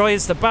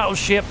destroyers, the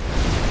battleship.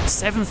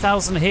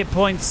 7,000 hit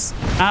points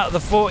out of the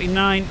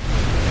 49.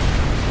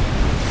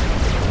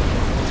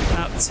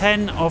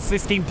 10 or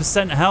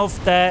 15%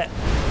 health there,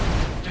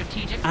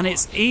 and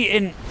it's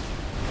eating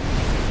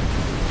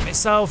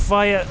missile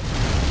fire,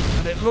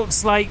 but it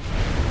looks like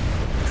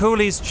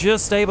Cooley's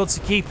just able to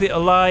keep it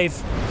alive.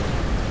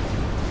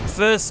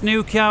 First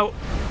nuke out.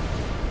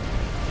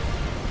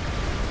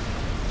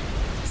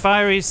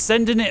 Fiery's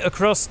sending it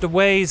across the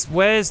ways.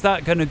 Where's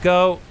that going to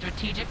go?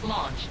 Strategic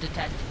launch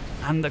detected.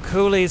 And the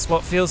Cooley's,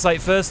 what feels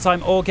like first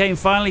time all game,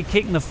 finally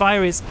kicking the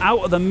Fiery's out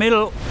of the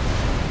middle.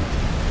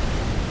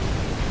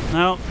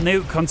 No,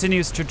 nuke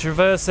continues to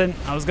traversing.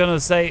 I was going to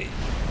say,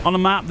 on a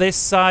map this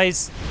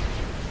size.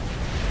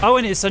 Oh,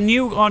 and it's a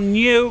nuke on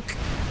nuke.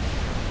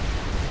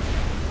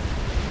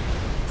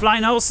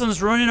 Flying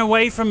Olsen's running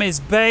away from his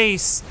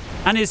base,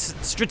 and his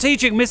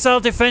strategic missile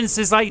defense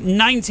is like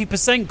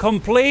 90%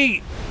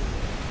 complete.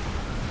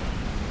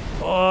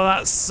 Oh,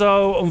 that's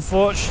so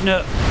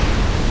unfortunate.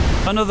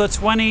 Another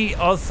 20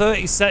 or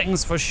 30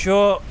 seconds for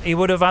sure. He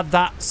would have had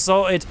that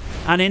sorted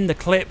and in the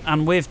clip,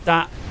 and with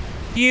that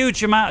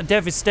huge amount of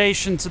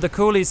devastation to the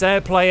Cooley's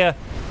air player,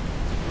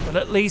 but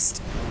at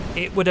least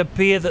it would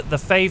appear that the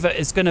favour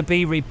is going to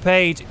be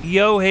repaid.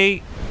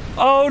 Yojih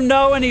Oh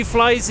no, and he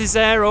flies his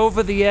air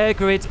over the air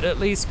grid, at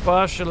least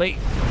partially.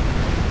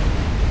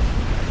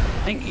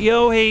 I think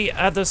Yojih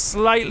had a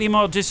slightly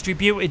more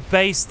distributed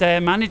base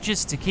there,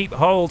 manages to keep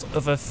hold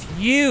of a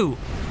few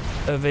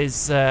of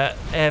his air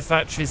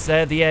factories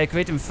there, the air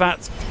grid. In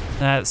fact,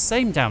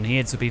 same down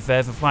here, to be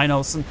fair, for Flying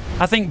Olsen.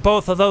 I think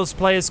both of those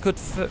players could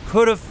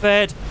have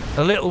fared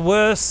a little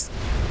worse.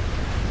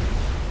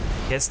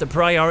 Yes, the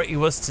priority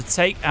was to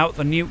take out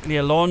the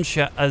nuclear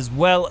launcher as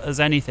well as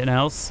anything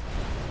else.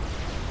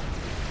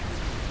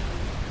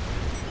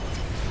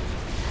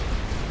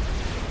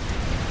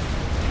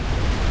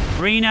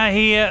 Rena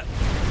here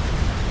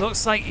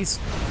looks like he's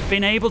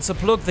been able to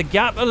plug the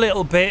gap a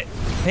little bit.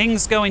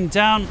 Ping's going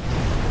down,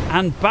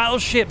 and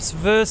battleships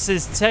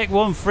versus Tech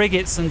 1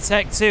 frigates and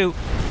Tech 2,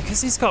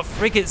 because he's got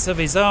frigates of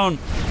his own.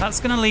 That's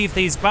going to leave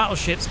these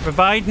battleships,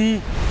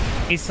 providing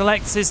he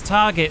selects his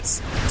targets,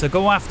 to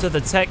go after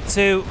the Tech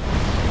 2.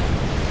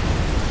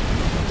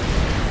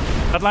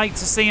 I'd like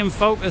to see him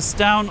focus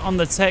down on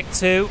the Tech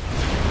 2.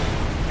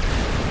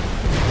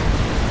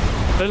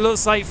 But it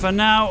looks like for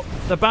now,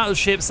 the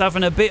battleship's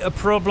having a bit of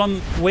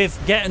problem with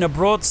getting a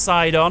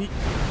broadside on.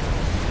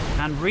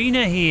 And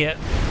Rena here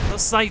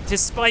looks like,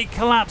 despite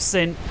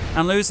collapsing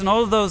and losing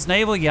all of those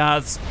naval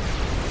yards,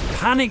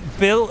 panic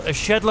built a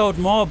shed load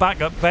more back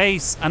at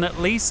base, and at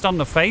least on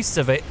the face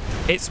of it,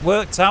 it's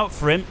worked out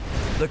for him.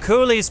 The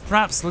coolies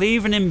perhaps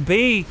leaving him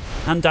be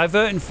and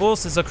diverting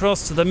forces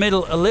across to the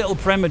middle a little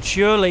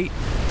prematurely,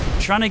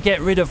 trying to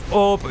get rid of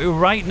Orb, who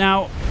right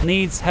now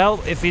needs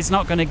help if he's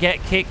not going to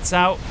get kicked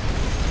out.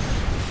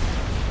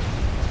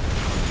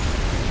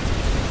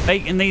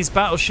 Making these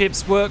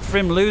battleships work for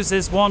him,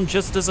 loses one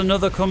just as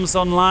another comes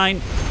online.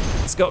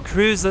 He's got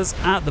cruisers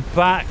at the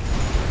back.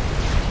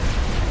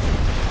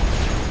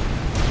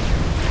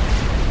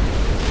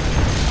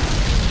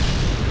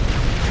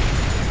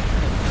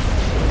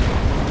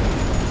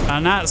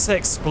 And that's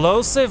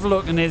explosive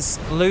looking, is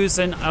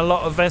losing a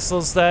lot of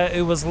vessels there.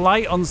 Who was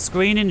light on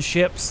screening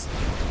ships.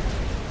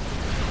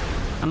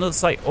 And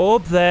looks like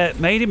Orb there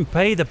made him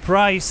pay the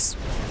price.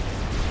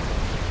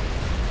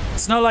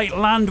 It's not like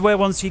land, where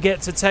once you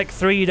get to Tech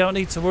 3 you don't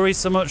need to worry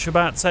so much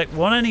about Tech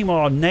 1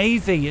 anymore.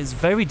 Navy is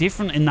very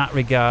different in that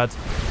regard.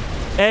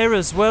 Air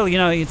as well, you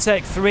know, you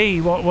Tech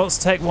 3, what's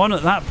Tech 1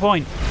 at that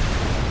point?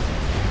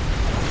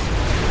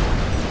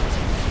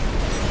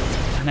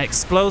 An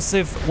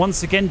explosive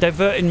once again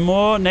diverting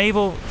more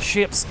naval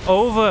ships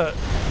over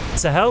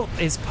to help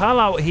his pal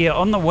out here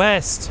on the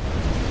west.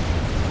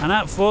 And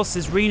that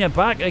forces Rena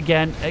back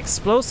again.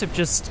 Explosive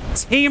just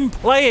team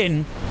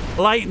playing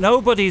like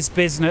nobody's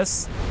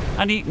business.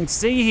 And you can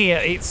see here,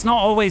 it's not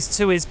always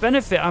to his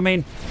benefit. I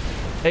mean,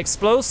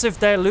 Explosive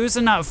there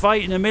losing that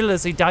fight in the middle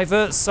as he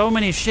diverts so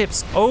many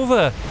ships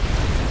over.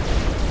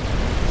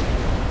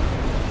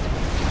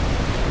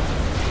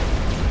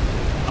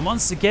 And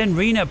once again,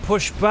 Rena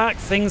pushed back.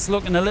 Things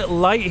looking a little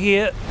light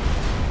here.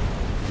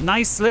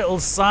 Nice little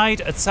side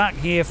attack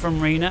here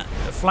from Rena.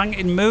 A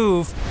flanking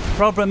move.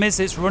 Problem is,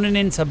 it's running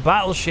into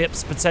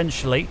battleships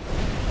potentially.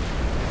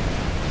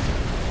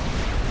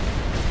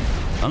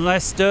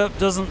 Unless Derp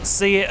doesn't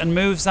see it and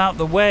moves out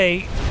the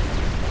way.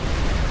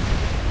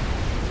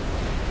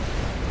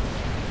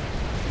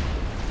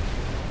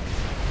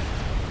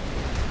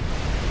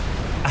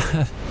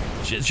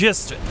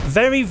 Just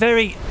very,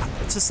 very...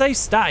 To say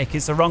static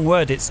is the wrong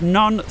word. It's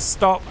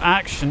non-stop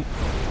action.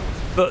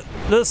 But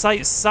looks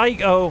like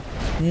Psycho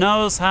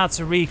knows how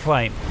to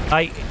reclaim.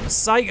 Like,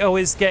 Psycho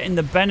is getting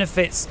the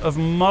benefits of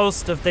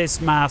most of this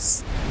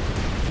mass.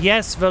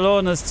 Yes,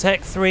 Velona's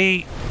Tech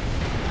 3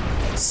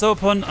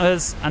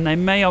 sub-hunters, and they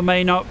may or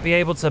may not be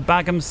able to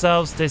bag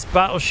themselves this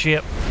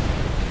battleship.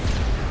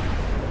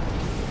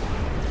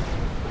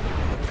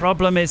 The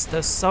problem is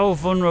they're so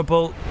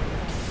vulnerable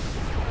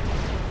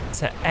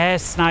to air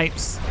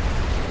snipes.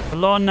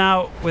 Velone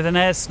now with an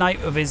air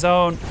snipe of his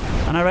own,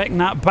 and I reckon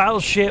that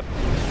battleship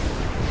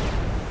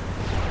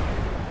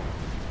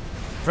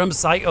from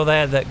Psycho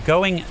there, that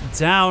going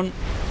down.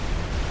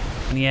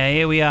 And yeah,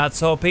 here we are,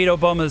 torpedo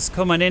bombers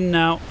coming in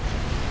now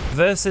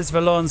versus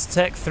Velone's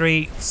Tech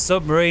 3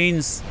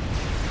 submarines.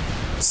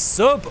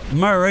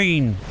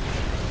 Submarine.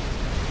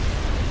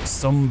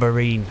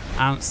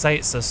 I'll say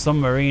it's a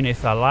submarine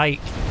if I like.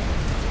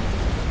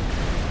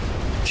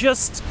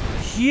 Just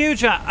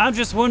huge. I'm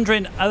just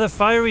wondering, are the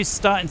fireys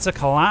starting to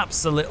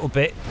collapse a little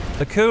bit?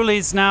 The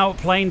coolies now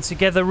playing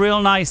together.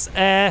 Real nice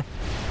air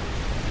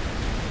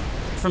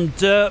from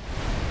Derp.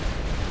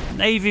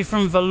 Navy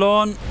from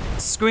Velone.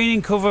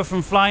 Screening cover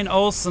from Flying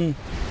Olsen.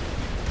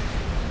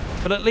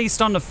 But at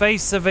least on the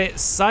face of it,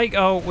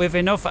 Psycho with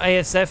enough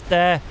ASF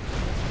there.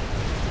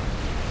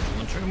 I'm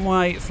wondering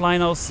why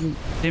Flying Olsen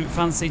didn't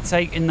fancy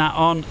taking that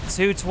on.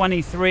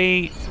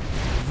 223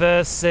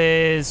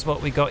 versus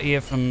what we got here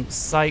from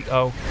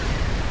Psycho.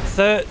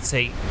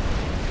 30.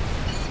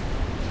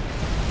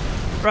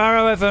 There are,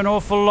 however, an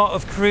awful lot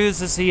of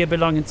cruisers here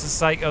belonging to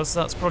Psycho,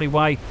 so that's probably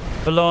why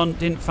Velone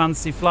didn't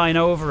fancy flying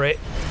over it.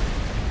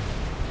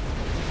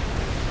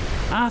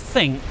 I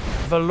think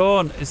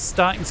Velone is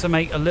starting to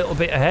make a little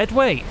bit of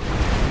headway.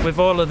 with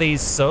all of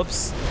these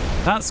subs.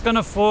 That's going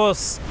to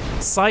force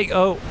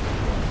Psycho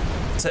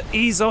to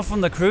ease off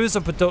on the cruiser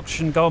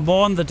production, go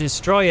more on the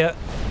destroyer,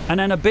 and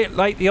then a bit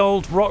like the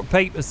old rock,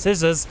 paper,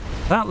 scissors,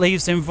 that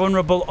leaves him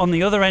vulnerable on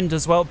the other end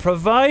as well,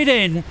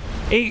 providing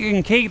he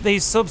can keep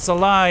these subs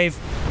alive.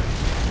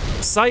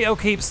 Saito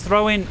keeps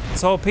throwing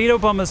torpedo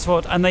bombers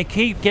forward, and they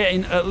keep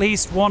getting at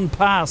least one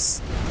pass.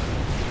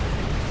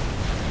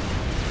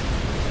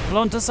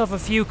 Velaone does have a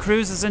few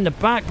cruisers in the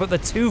back, but they're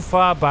too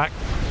far back,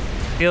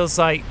 feels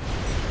like.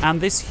 And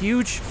this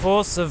huge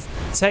force of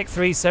Tech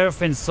 3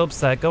 Seraphim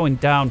subs there going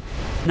down.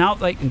 Now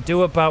they can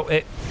do about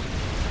it.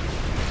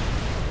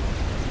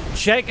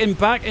 Checking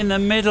back in the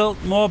middle,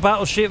 more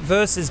battleship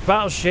versus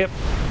battleship.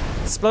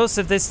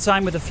 Explosive this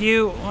time with a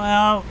few,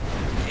 well,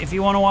 if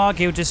you want to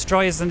argue,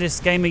 destroyers in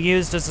this game are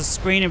used as a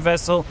screening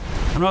vessel.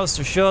 I'm not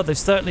so sure. They've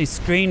certainly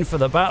screened for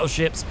the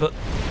battleships, but...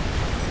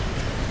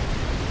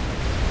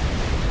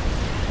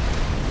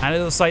 And it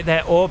looks like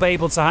they're all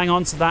able to hang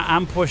on to that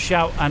and push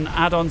out and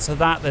add on to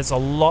that. There's a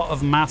lot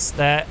of mass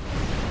there.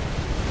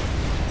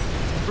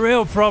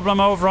 Real problem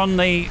over on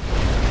the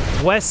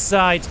west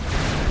side.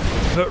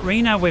 But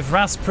Rena with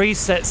RAS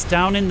presets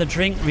down in the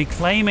drink,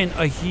 reclaiming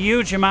a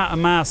huge amount of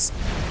mass.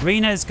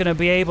 Rena is going to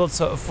be able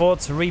to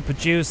afford to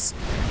reproduce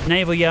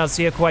naval yards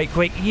here quite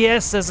quick.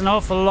 Yes, there's an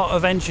awful lot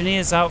of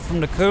engineers out from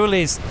the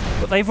coolies,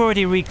 but they've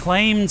already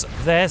reclaimed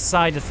their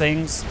side of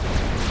things,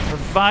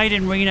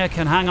 providing Rena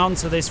can hang on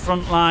to this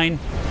front line.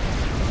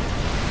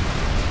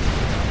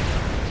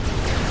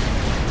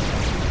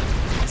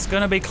 It's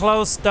going to be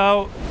close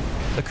though.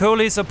 The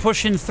coolies are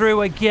pushing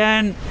through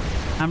again,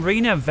 and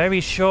Rena very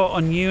short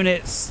on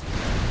units.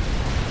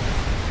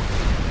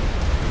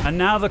 And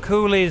now the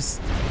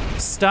coolies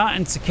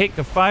starting to kick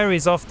the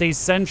fireys off these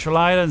central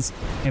islands.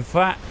 In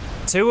fact,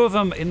 2 of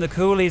them in the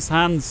coolies'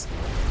 hands,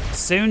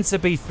 soon to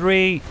be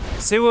 3.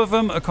 2 of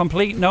them a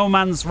complete no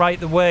man's right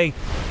the way.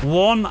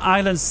 1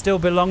 island still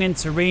belonging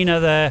to Rena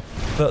there,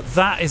 but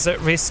that is at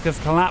risk of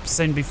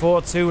collapsing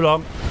before too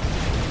long.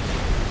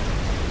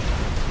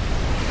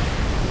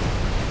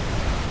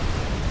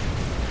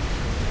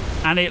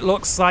 And it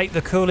looks like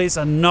the coolies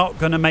are not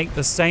going to make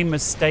the same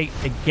mistake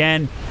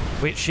again,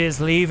 which is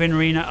leaving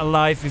Rena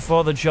alive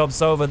before the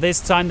job's over.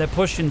 This time they're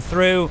pushing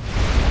through.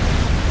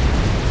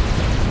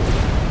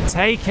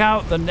 Take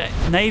out the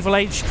naval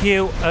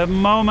HQ a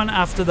moment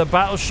after the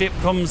battleship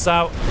comes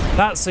out.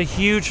 That's a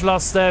huge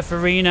loss there for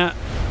Rena.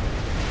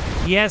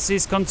 Yes,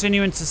 he's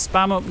continuing to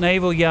spam up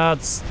naval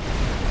yards,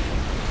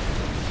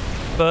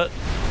 but,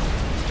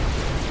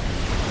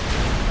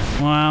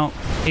 well,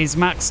 he's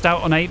maxed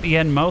out on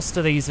APN. Most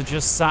of these are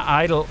just sat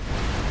idle.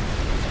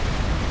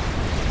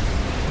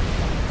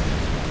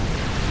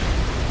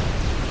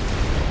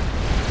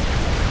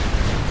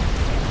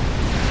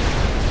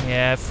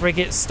 Yeah,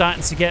 frigate's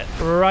starting to get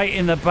right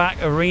in the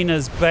back of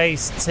Rena's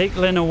base,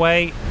 tickling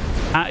away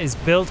at his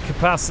build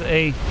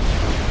capacity.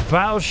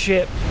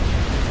 Battleship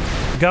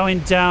going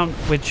down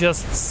with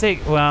just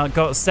 6, well,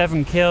 got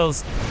 7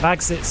 kills.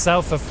 Bags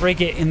itself a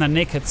frigate in the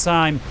nick of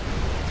time.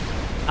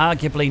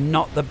 Arguably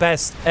not the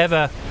best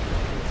ever.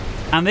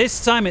 And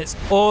this time it's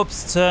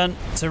Orb's turn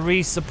to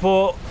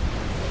re-support.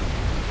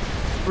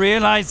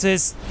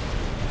 Realizes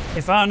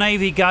if our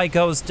Navy guy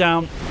goes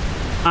down,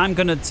 I'm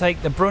going to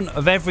take the brunt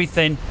of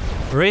everything.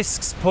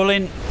 Risks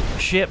pulling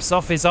ships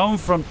off his own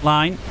front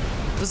line.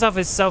 Does have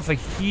himself a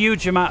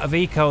huge amount of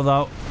eco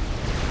though.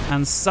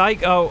 And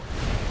Psycho,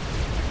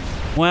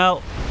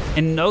 well,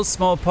 in no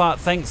small part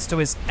thanks to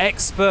his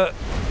expert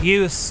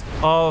use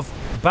of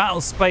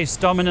battle space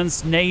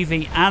dominance,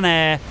 navy and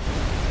air,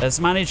 has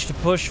managed to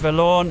push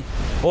Velaone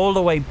all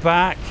the way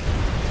back.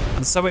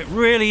 And so it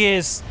really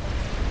is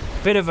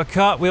a bit of a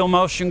cartwheel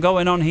motion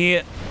going on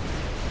here.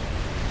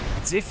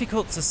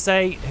 Difficult to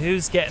say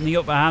who's getting the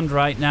upper hand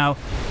right now.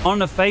 On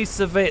the face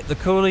of it, the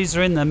coolies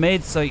are in the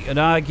mid, so you could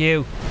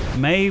argue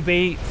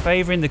maybe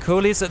favouring the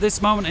coolies at this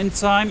moment in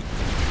time.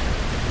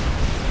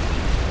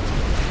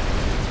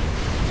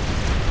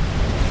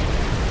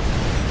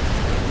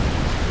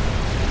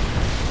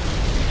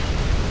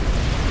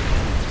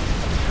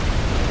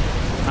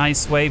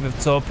 Nice wave of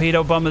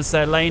torpedo bombers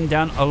there, laying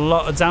down a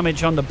lot of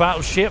damage on the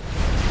battleship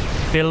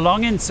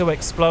belonging to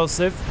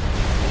Explosive.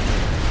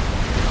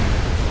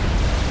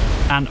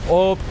 And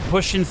Orb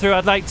pushing through.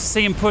 I'd like to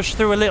see him push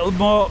through a little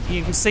more.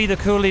 You can see the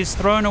coolies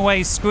throwing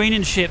away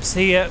screening ships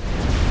here,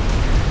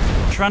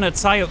 trying to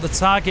tie up the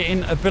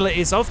targeting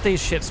abilities of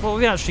these ships. Well,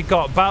 we actually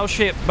got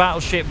battleship,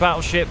 battleship,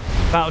 battleship,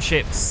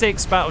 battleship.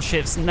 6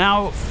 battleships,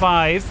 now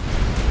 5.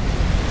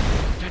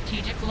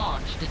 Strategic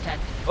launch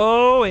detected.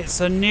 Oh, it's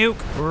a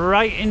nuke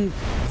right in.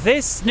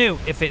 This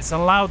nuke, if it's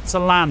allowed to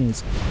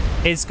land,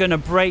 is going to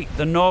break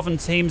the northern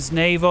team's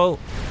naval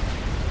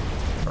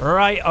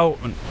right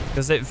open.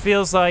 Because it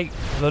feels like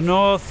the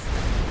North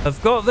have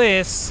got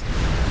this.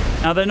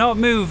 Now they're not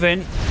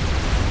moving.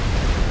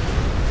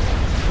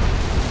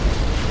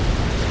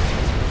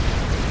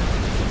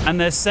 And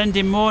they're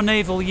sending more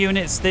naval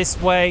units this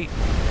way.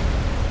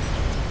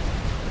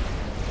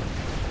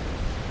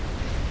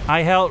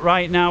 I help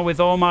right now with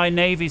all my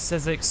navy,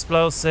 says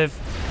Explosive.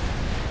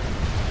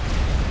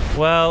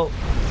 Well,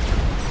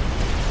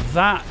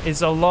 that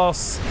is a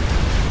loss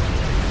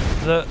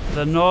that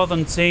the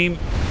northern team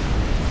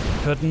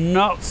could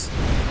not.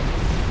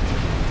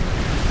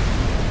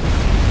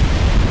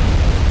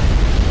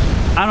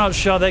 I'm not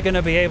sure they're going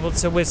to be able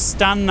to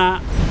withstand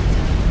that.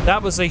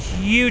 That was a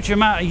huge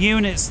amount of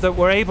units that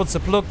were able to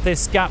plug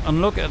this gap.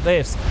 And look at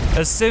this.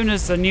 As soon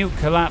as the nuke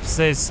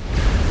collapses,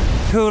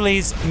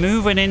 coolies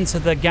moving into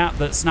the gap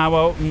that's now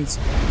opened.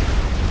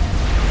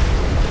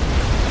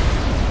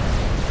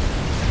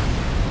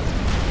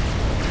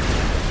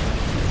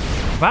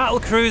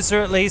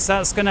 Battlecruiser, at least,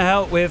 that's going to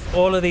help with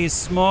all of these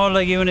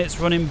smaller units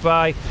running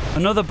by.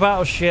 Another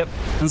battleship,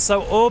 and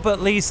so Orb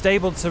at least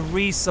able to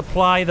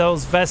resupply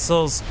those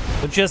vessels.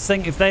 But just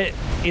think, if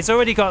he's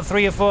already got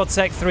 3 or 4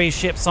 Tech 3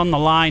 ships on the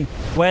line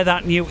where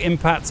that nuke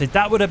impacted.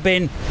 That would have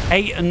been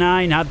 8 or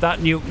 9 had that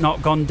nuke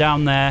not gone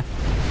down there.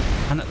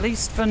 And at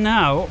least for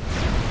now,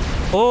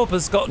 Orb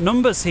has got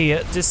numbers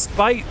here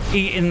despite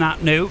eating that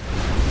nuke.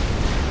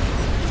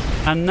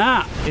 And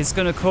that is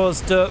going to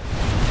cause Derp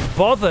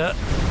bother.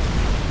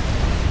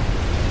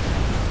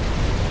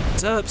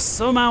 Derp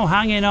somehow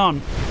hanging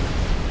on.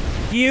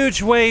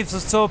 Huge waves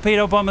of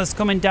torpedo bombers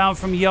coming down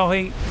from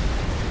Yojih.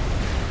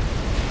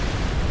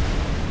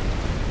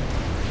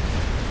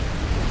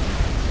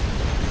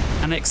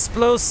 An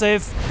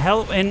explosive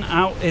helping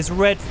out his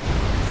red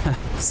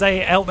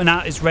helping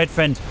out his red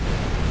friend.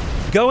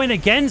 Going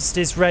against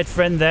his red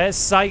friend there,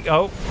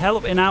 Psycho,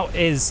 helping out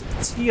his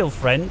teal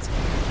friend.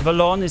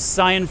 Velaone, his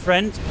cyan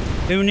friend,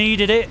 who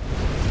needed it.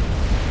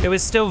 It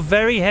was still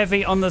very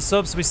heavy on the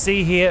subs we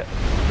see here.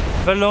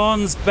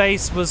 Velaone's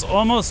base was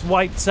almost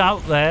wiped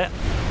out there.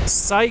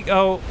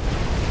 Psycho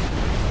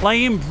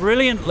playing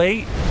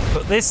brilliantly,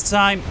 but this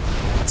time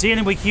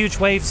dealing with huge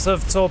waves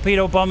of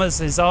torpedo bombers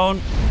his own.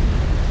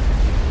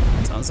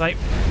 Sounds like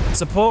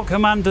support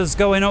commanders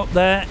going up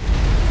there.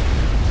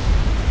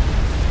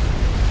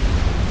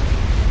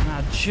 And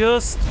I'm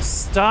just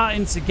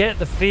starting to get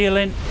the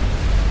feeling.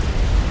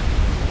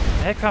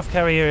 Aircraft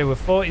carrier here with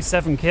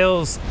 47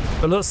 kills,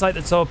 but looks like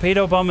the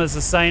torpedo bombers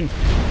are saying,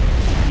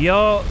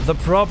 you're the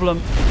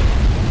problem.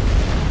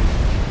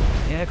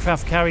 The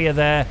aircraft carrier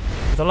there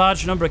with a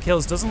large number of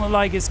kills doesn't look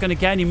like it's going to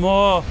get any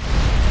more.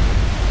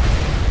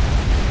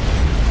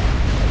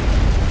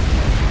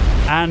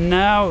 And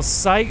now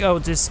Psycho,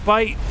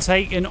 despite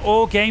taking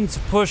all game to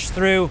push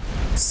through,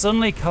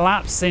 suddenly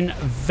collapsing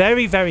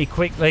very, very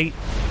quickly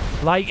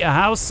like a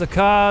house of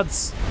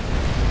cards.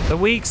 The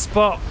weak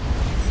spot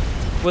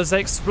was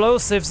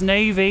Explosives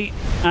Navy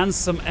and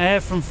some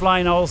air from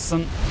Flying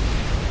Olsen.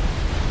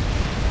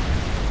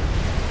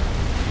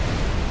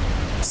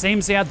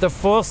 Seems he had the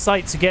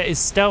foresight to get his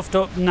stealthed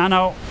up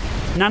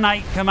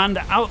nanite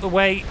commander out the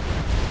way.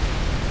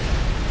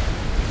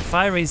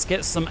 Fireys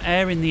get some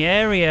air in the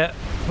area,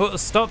 put a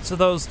stop to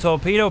those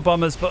torpedo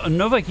bombers, but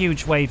another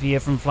huge wave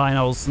here from Flying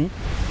Olsen.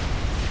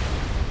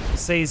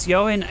 Sees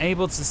Yojih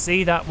able to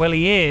see that? Well,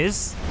 he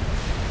is.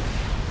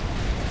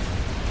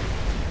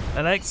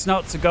 Elects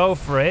not to go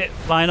for it.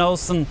 Flying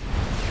Olsen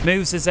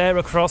moves his air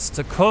across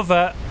to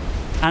cover,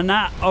 and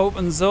that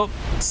opens up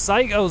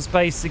Psycho's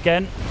base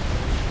again,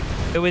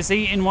 who is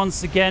eating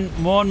once again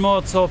more and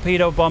more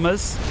torpedo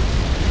bombers.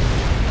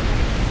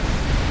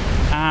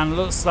 And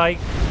looks like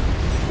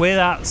with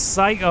that,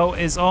 Psycho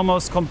is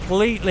almost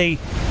completely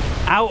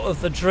out of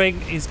the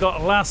drink. He's got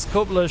the last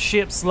couple of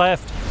ships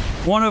left,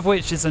 one of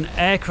which is an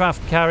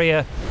aircraft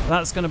carrier.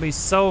 That's going to be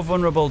so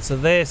vulnerable to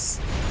this.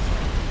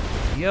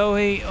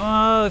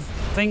 Yojih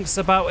thinks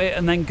about it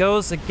and then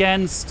goes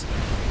against.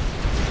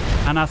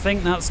 And I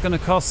think that's going to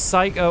cost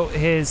Psycho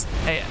his...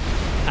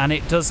 And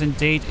it does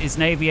indeed. His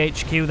Navy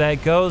HQ there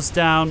goes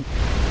down.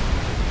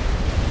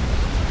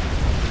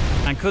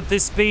 And could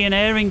this be an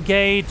air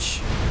engage?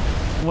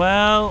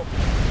 Well,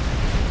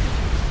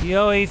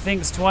 Yojih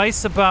thinks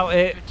twice about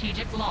it.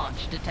 Strategic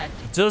launch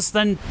detected. Does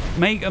then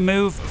make a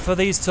move for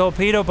these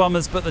torpedo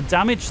bombers, but the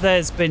damage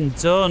there's been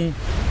done.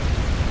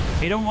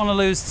 You don't want to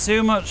lose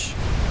too much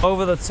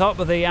over the top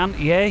of the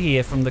anti-air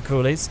here from the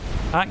coolies.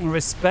 I can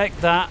respect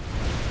that.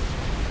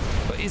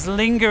 But he's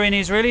lingering,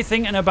 he's really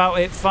thinking about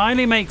it.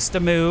 Finally makes the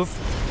move.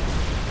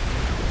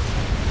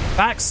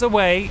 Backs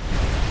away.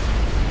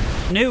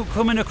 Nuke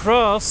coming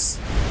across.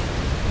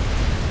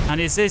 And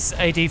is this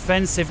a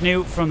defensive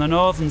nuke from the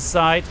northern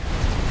side?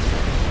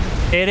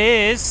 It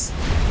is.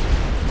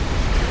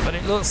 But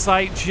it looks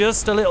like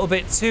just a little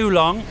bit too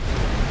long.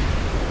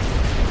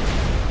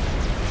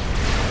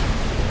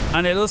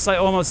 And it looks like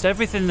almost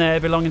everything there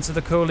belonging to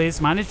the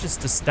coolies manages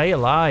to stay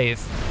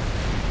alive.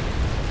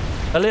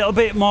 A little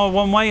bit more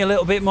one way, a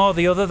little bit more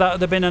the other. That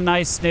would have been a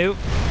nice nuke.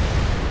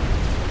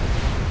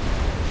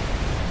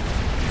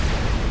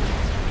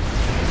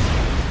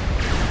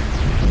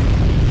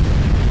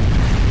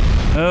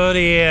 Oh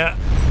dear.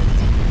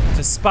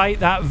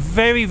 Despite that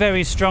very,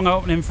 very strong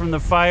opening from the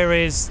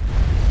Fireys,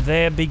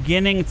 they're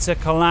beginning to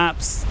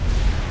collapse.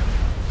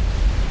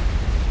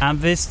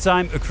 And this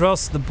time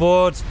across the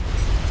board,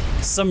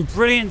 some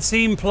brilliant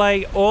team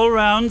play all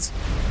round.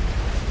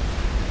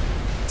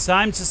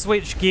 Time to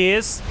switch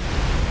gears.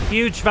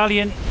 Huge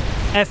valiant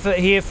effort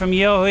here from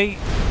Yojih,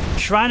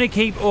 trying to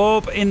keep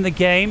Orb in the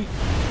game.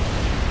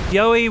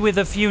 Yojih with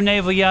a few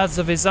naval yards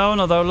of his own,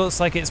 although it looks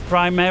like it's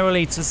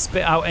primarily to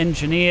spit out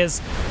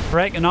engineers for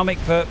economic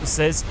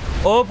purposes.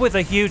 Orb with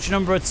a huge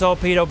number of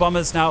torpedo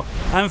bombers now.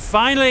 And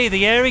finally,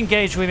 the air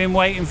engage we've been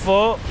waiting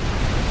for.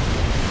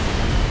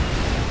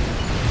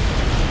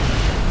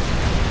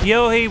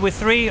 Yojih with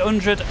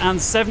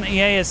 370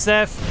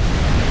 ASF.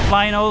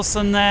 Flying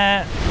Olsen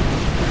there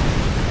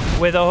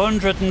with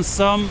 100 and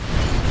some.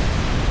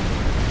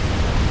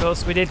 Of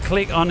course, we did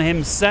click on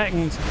him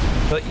second.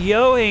 But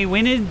Yojih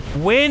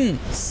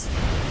wins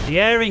the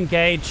air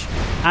engage,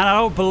 and I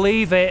don't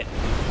believe it.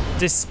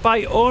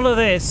 Despite all of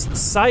this,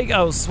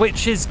 Psycho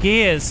switches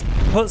gears,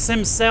 puts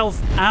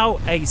himself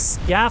out a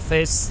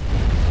Scathis.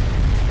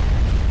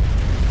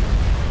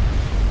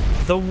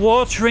 The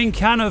watering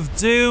can of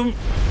doom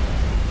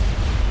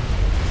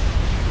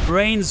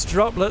rains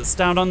droplets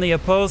down on the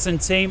opposing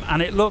team,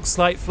 and it looks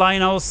like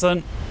Flying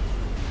Olsen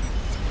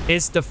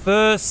is the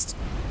first.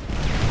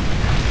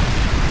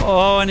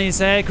 Oh, and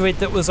his air grid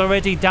that was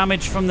already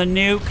damaged from the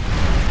nuke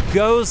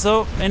goes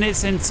up in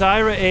its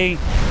entirety.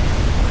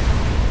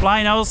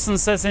 Flying Olsen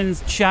says in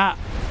chat,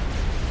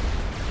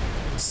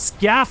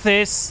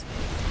 Scathis.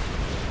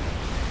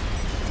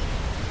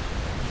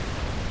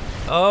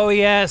 Oh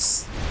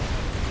yes,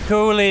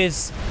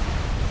 Coolies,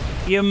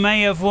 you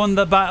may have won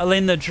the battle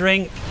in the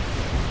drink.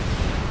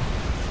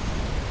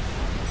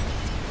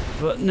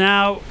 But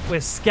now,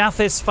 with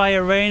Scathis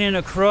fire raining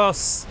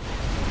across,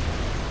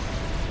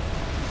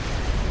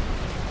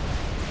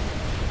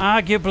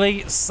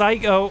 arguably,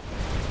 Psycho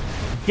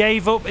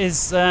gave up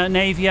his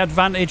Navy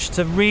advantage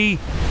to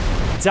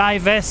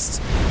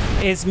divest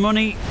his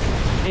money,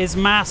 his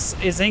mass,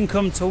 his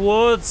income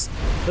towards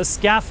the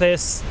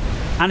Scathis,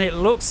 and it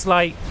looks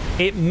like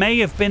it may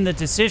have been the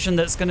decision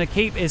that's going to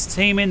keep his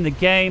team in the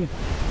game.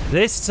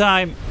 This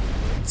time,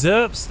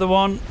 Derp's the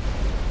one.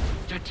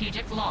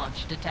 Strategic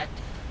launch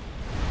detected.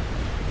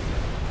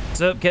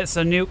 Derp gets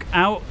a nuke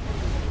out.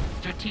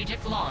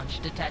 Strategic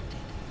launch detected.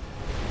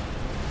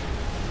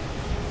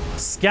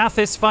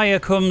 Scathis fire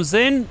comes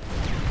in.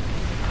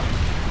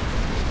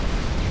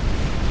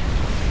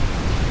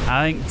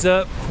 I think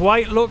Derp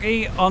quite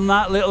lucky on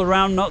that little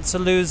round not to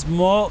lose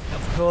more.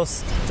 Of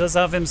course, does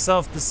have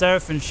himself the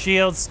Seraphim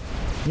shields.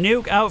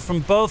 Nuke out from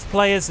both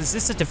players. Is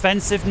this a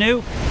defensive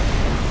nuke?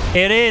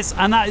 It is,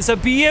 and that is a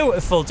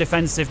beautiful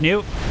defensive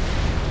nuke.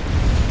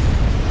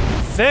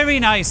 Very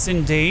nice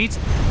indeed.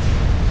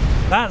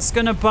 That's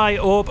going to buy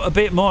Orb a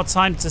bit more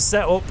time to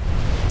set up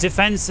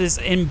defenses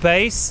in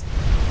base.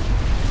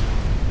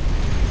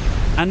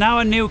 And now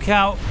a nuke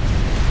out.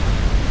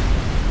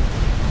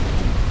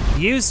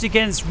 Used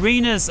against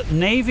Rena's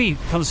Navy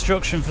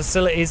construction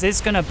facilities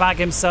is going to bag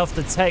himself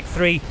the Tech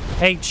 3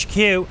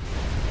 HQ.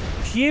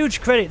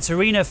 Huge credit to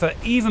Rena for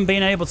even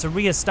being able to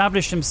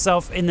re-establish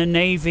himself in the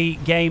Navy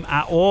game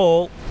at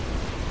all.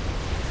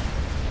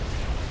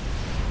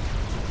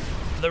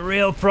 The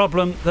real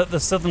problem that the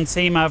Southern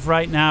team have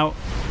right now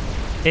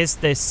is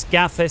this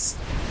Scathis.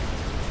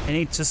 They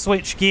need to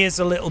switch gears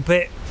a little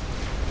bit.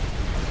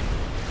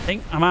 I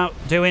think I'm out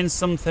doing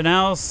something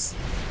else.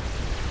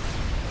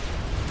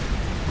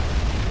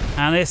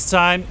 And this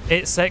time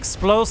it's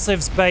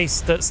explosives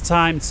based that's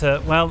time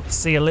to, well,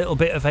 see a little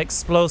bit of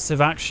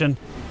explosive action.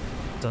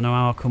 Don't know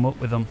how I'll come up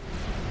with them.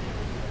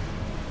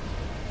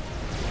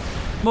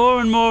 More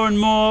and more and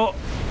more.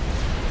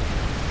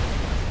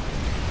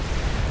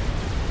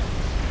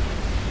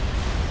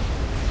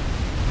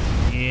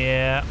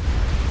 Yeah.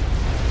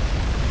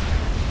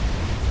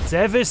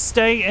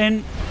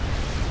 Devastating.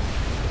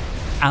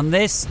 And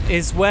this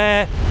is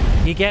where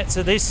you get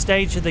to this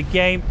stage of the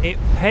game. It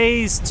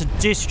pays to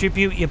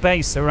distribute your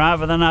base, so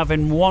rather than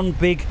having one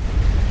big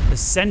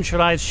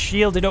centralized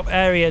shielded up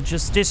area,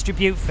 just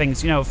distribute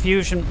things. You know,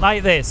 fusion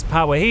like this,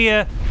 power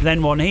here,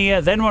 then one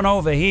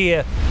over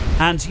here.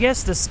 And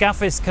yes, the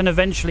Scathis can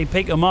eventually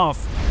pick them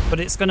off, but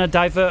it's going to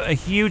divert a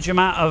huge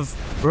amount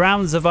of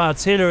rounds of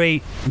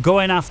artillery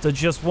going after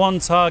just one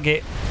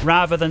target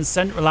rather than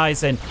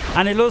centralizing.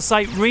 And it looks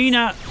like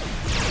Rena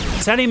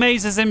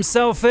telemazes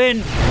himself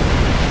in.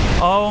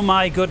 Oh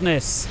my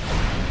goodness.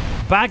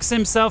 Bags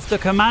himself the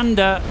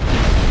commander,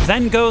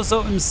 then goes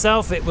up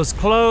himself. It was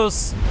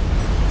close.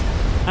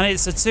 And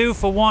it's a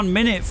 2-for-1,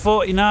 minute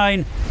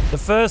 49. The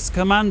first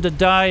commander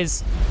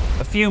dies.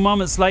 A few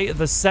moments later,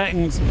 the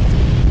second.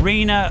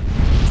 Rena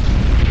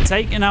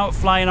taking out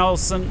Flying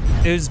Olsen,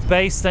 whose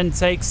base then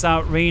takes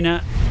out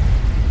Rena.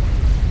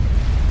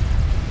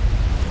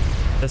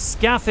 The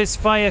Scathis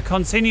fire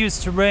continues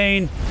to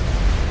rain.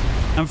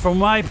 And from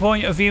my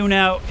point of view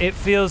now, it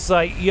feels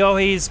like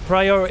Yojih's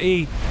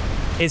priority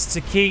is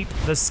to keep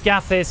the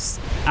Scathis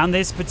and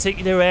this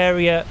particular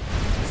area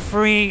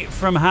free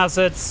from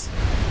hazards.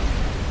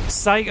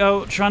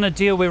 Psycho trying to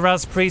deal with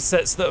RAS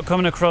presets that are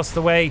coming across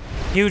the way.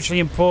 Hugely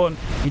important.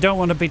 You don't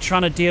want to be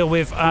trying to deal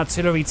with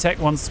artillery Tech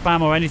 1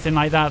 spam or anything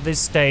like that at this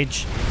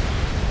stage.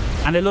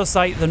 And it looks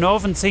like the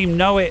Northern team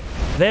know it.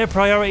 Their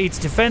priority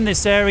to defend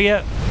this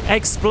area.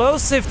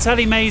 Explosive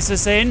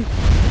telemasers in.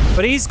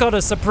 But he's got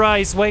a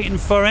surprise waiting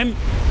for him.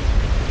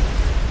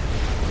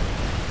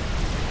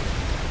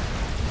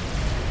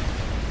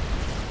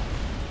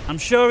 I'm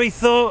sure he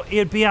thought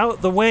he'd be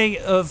out the way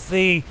of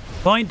the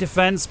point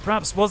defense.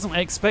 Perhaps wasn't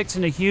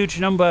expecting a huge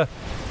number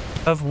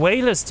of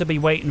whalers to be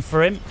waiting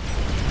for him.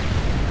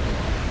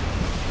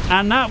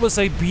 And that was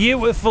a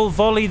beautiful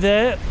volley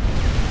there.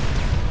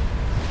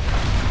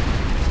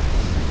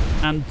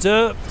 And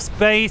Derp's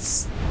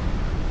base,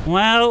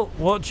 well,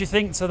 what do you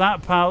think to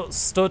that, pal?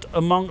 Stood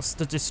amongst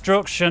the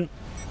destruction.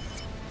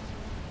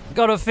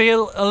 Gotta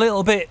feel a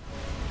little bit.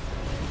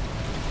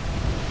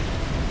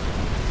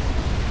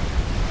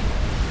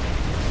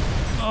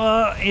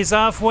 He's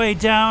halfway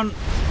down.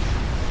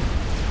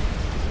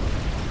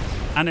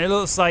 And it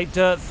looks like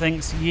Derp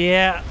thinks,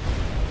 yeah,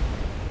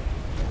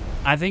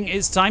 I think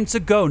it's time to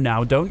go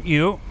now, don't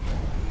you?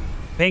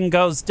 Ping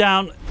goes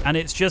down, and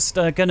it's just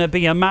going to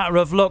be a matter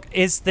of, look,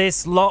 is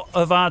this lot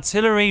of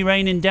artillery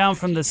raining down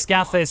from the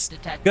Scathis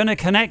going to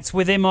connect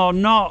with him or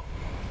not?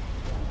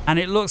 And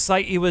it looks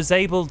like he was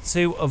able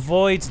to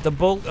avoid the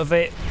bulk of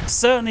it.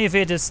 Certainly if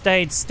he'd have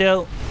stayed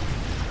still,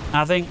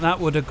 I think that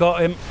would have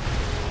got him.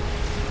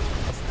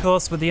 Of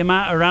course, with the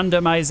amount of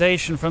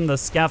randomization from the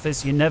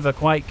Scathis, you never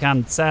quite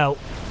can tell.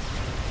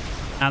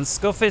 And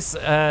Scuffis,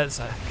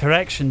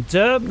 correction,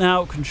 Derp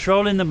now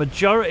controlling the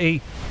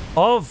majority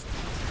of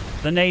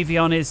the Navy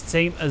on his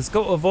team, has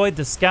got to avoid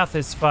the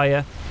Scathis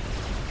fire.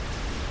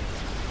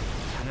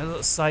 And it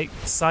looks like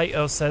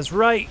Saito says,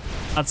 right,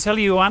 I'll tell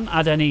you who hasn't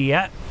had any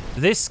yet.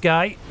 This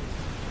guy.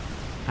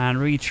 And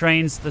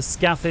retrains the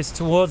Scathis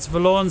towards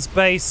Velaone's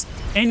base.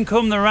 In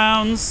come the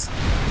rounds.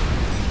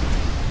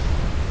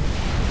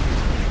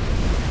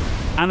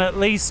 And at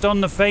least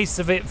on the face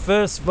of it,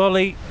 first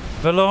volley,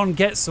 Velaone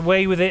gets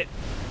away with it.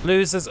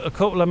 Loses a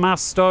couple of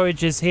mass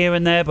storages here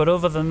and there, but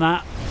other than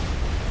that,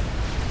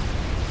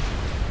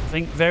 I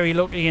think very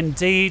lucky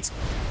indeed.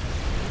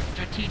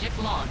 Strategic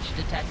launch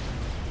detected.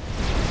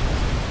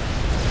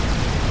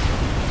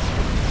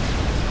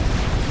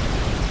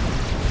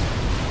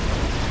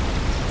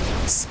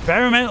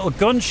 Experimental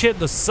gunship,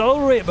 the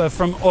Soul Ripper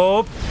from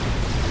Orb.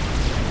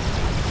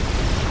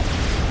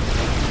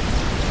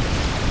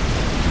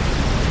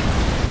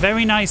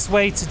 Very nice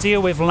way to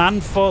deal with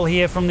landfall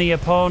here from the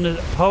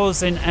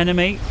opposing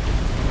enemy.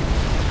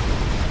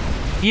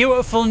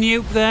 Beautiful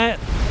nuke there.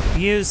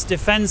 Used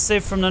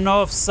defensive from the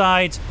north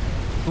side,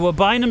 who were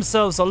buying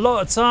themselves a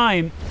lot of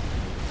time.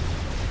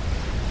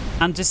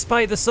 And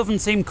despite the southern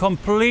team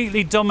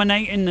completely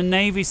dominating the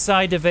Navy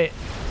side of it,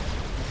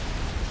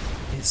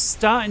 it's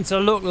starting to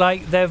look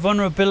like their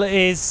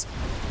vulnerabilities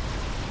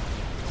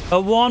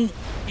are, one,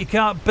 you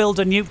can't build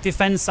a nuke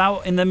defense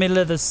out in the middle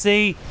of the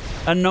sea,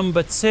 and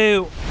number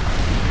two,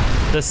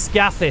 the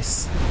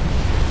Scathis.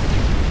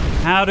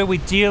 How do we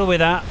deal with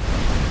that?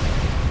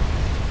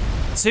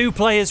 Two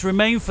players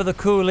remain for the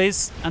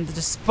Coolies, and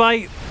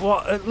despite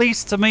what at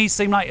least to me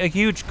seemed like a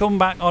huge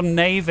comeback on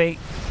Navy,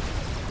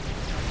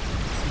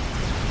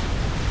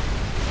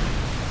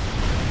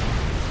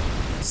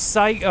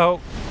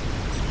 Saito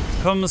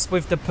comes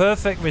with the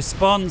perfect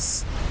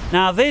response.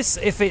 Now this,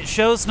 if it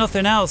shows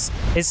nothing else,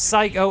 is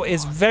Saito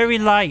is very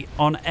light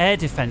on air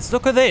defense.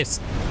 Look at this,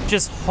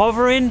 just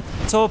hovering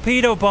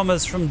torpedo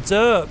bombers from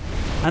Derp,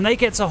 and they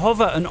get to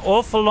hover an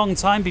awful long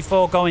time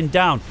before going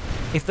down.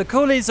 If the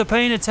Coolies are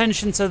paying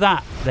attention to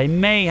that, they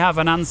may have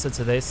an answer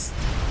to this.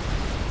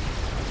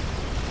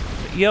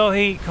 But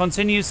Yojih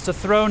continues to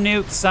throw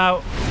nukes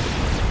out,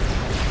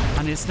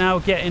 and is now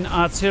getting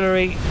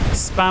artillery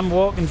spam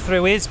walking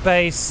through his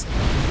base.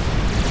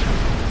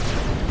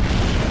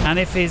 And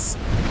if he's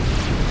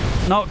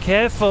not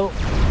careful,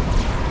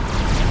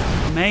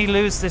 may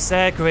lose this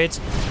air grid.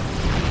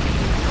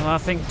 Well, I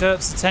think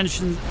Derp's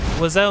attention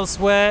was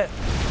elsewhere.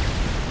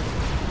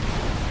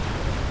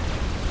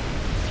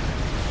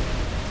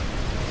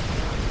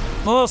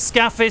 More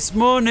Scathis,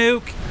 more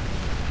nuke.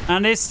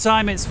 And this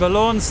time it's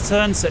Velaone's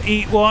turn to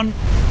eat one.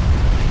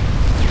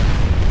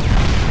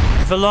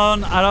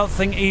 Velaone, I don't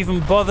think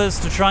even bothers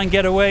to try and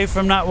get away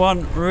from that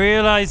one.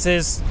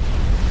 Realizes,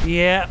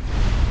 yeah,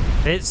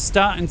 it's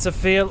starting to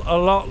feel a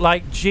lot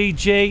like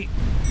GG.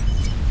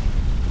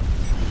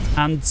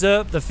 And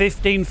Derp, the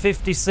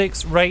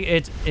 1556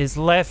 rated, is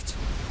left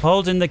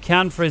holding the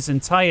can for his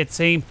entire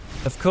team.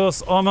 Of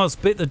course,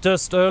 almost bit the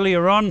dust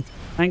earlier on,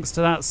 thanks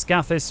to that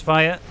Scathis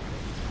fire.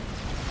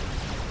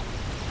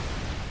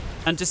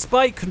 And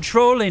despite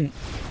controlling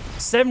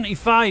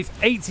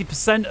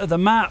 75–80% of the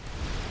map,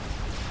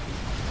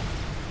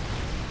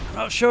 I'm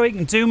not sure he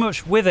can do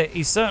much with it.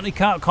 He certainly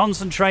can't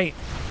concentrate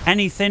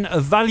anything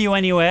of value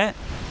anywhere,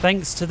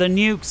 thanks to the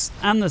nukes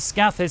and the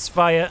Scathis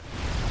fire.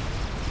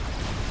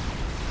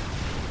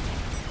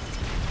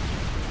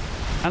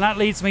 And that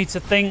leads me to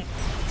think,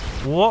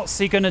 what's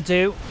he going to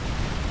do?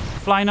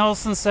 Flying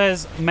Olsen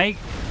says, make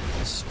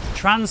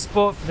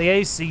transport for the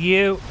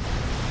ACU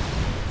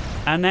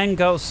and then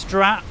go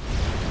strat.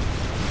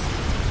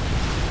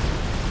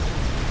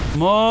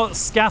 More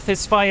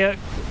Scathis fire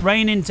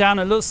raining down.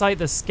 It looks like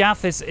the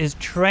Scathis is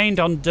trained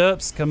on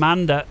Derp's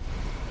commander.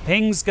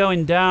 Ping's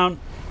going down.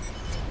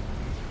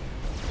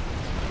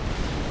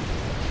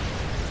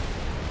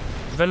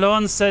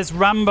 Velaone says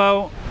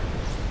Rambo.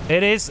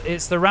 It is.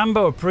 It's the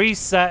Rambo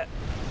preset.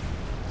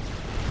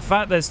 In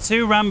fact, there's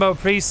 2 Rambo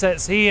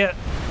presets here.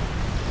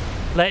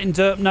 Letting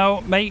Derp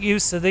know. Make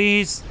use of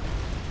these.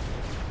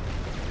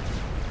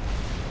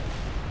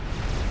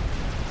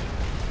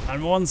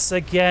 And once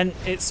again,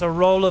 it's a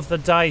roll of the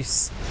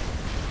dice.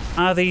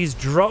 Are these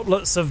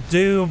droplets of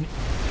doom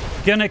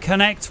gonna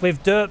connect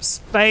with Derp's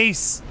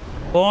face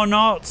or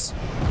not?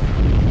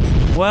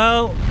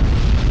 Well,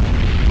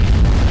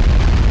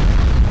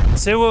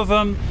 2 of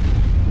them.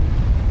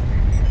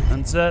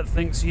 And Derp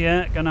thinks,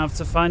 yeah, gonna have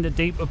to find a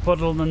deeper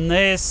puddle than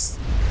this.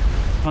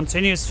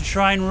 Continues to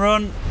try and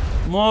run.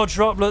 More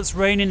droplets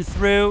raining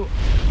through.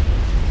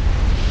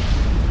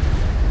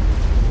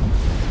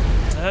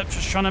 Derp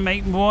just trying to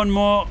make more and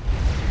more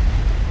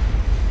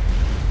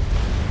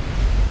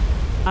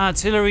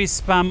artillery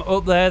spam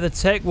up there, the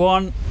Tech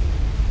 1.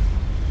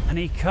 And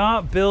he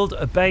can't build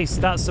a base.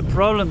 That's the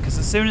problem, because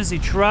as soon as he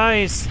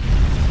tries,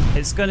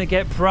 it's going to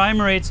get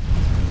primaried.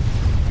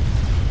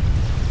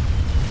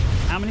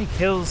 How many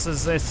kills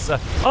is this?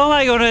 Oh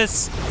my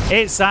goodness!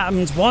 It's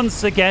happened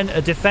once again.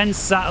 A defense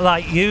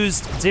satellite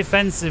used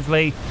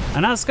defensively.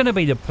 And that's going to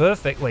be the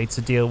perfect way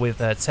to deal with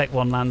Tech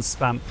 1 land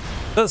spam.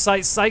 Looks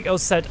like Psycho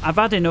said, I've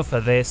had enough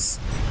of this.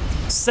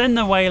 Send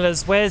the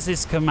whalers. Where's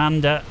his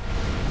commander?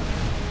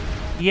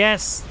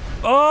 Yes.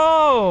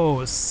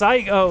 Oh,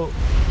 Psycho.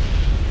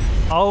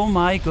 Oh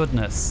my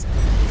goodness.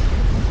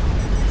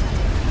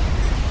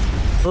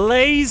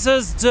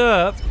 Lasers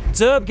Derp.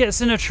 Derp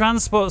gets in a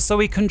transport, so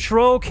he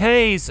control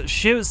K's,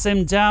 shoots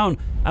him down,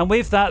 and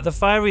with that, the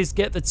Fireys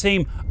get the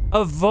team,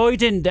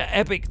 avoiding the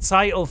epic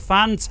title.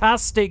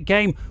 Fantastic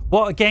game.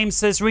 What a game,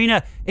 says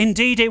Rena.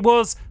 Indeed it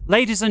was.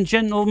 Ladies and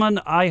gentlemen,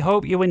 I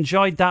hope you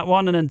enjoyed that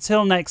one, and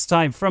until next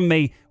time, from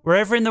me,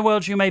 wherever in the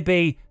world you may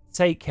be,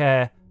 take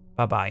care.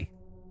 Bye-bye.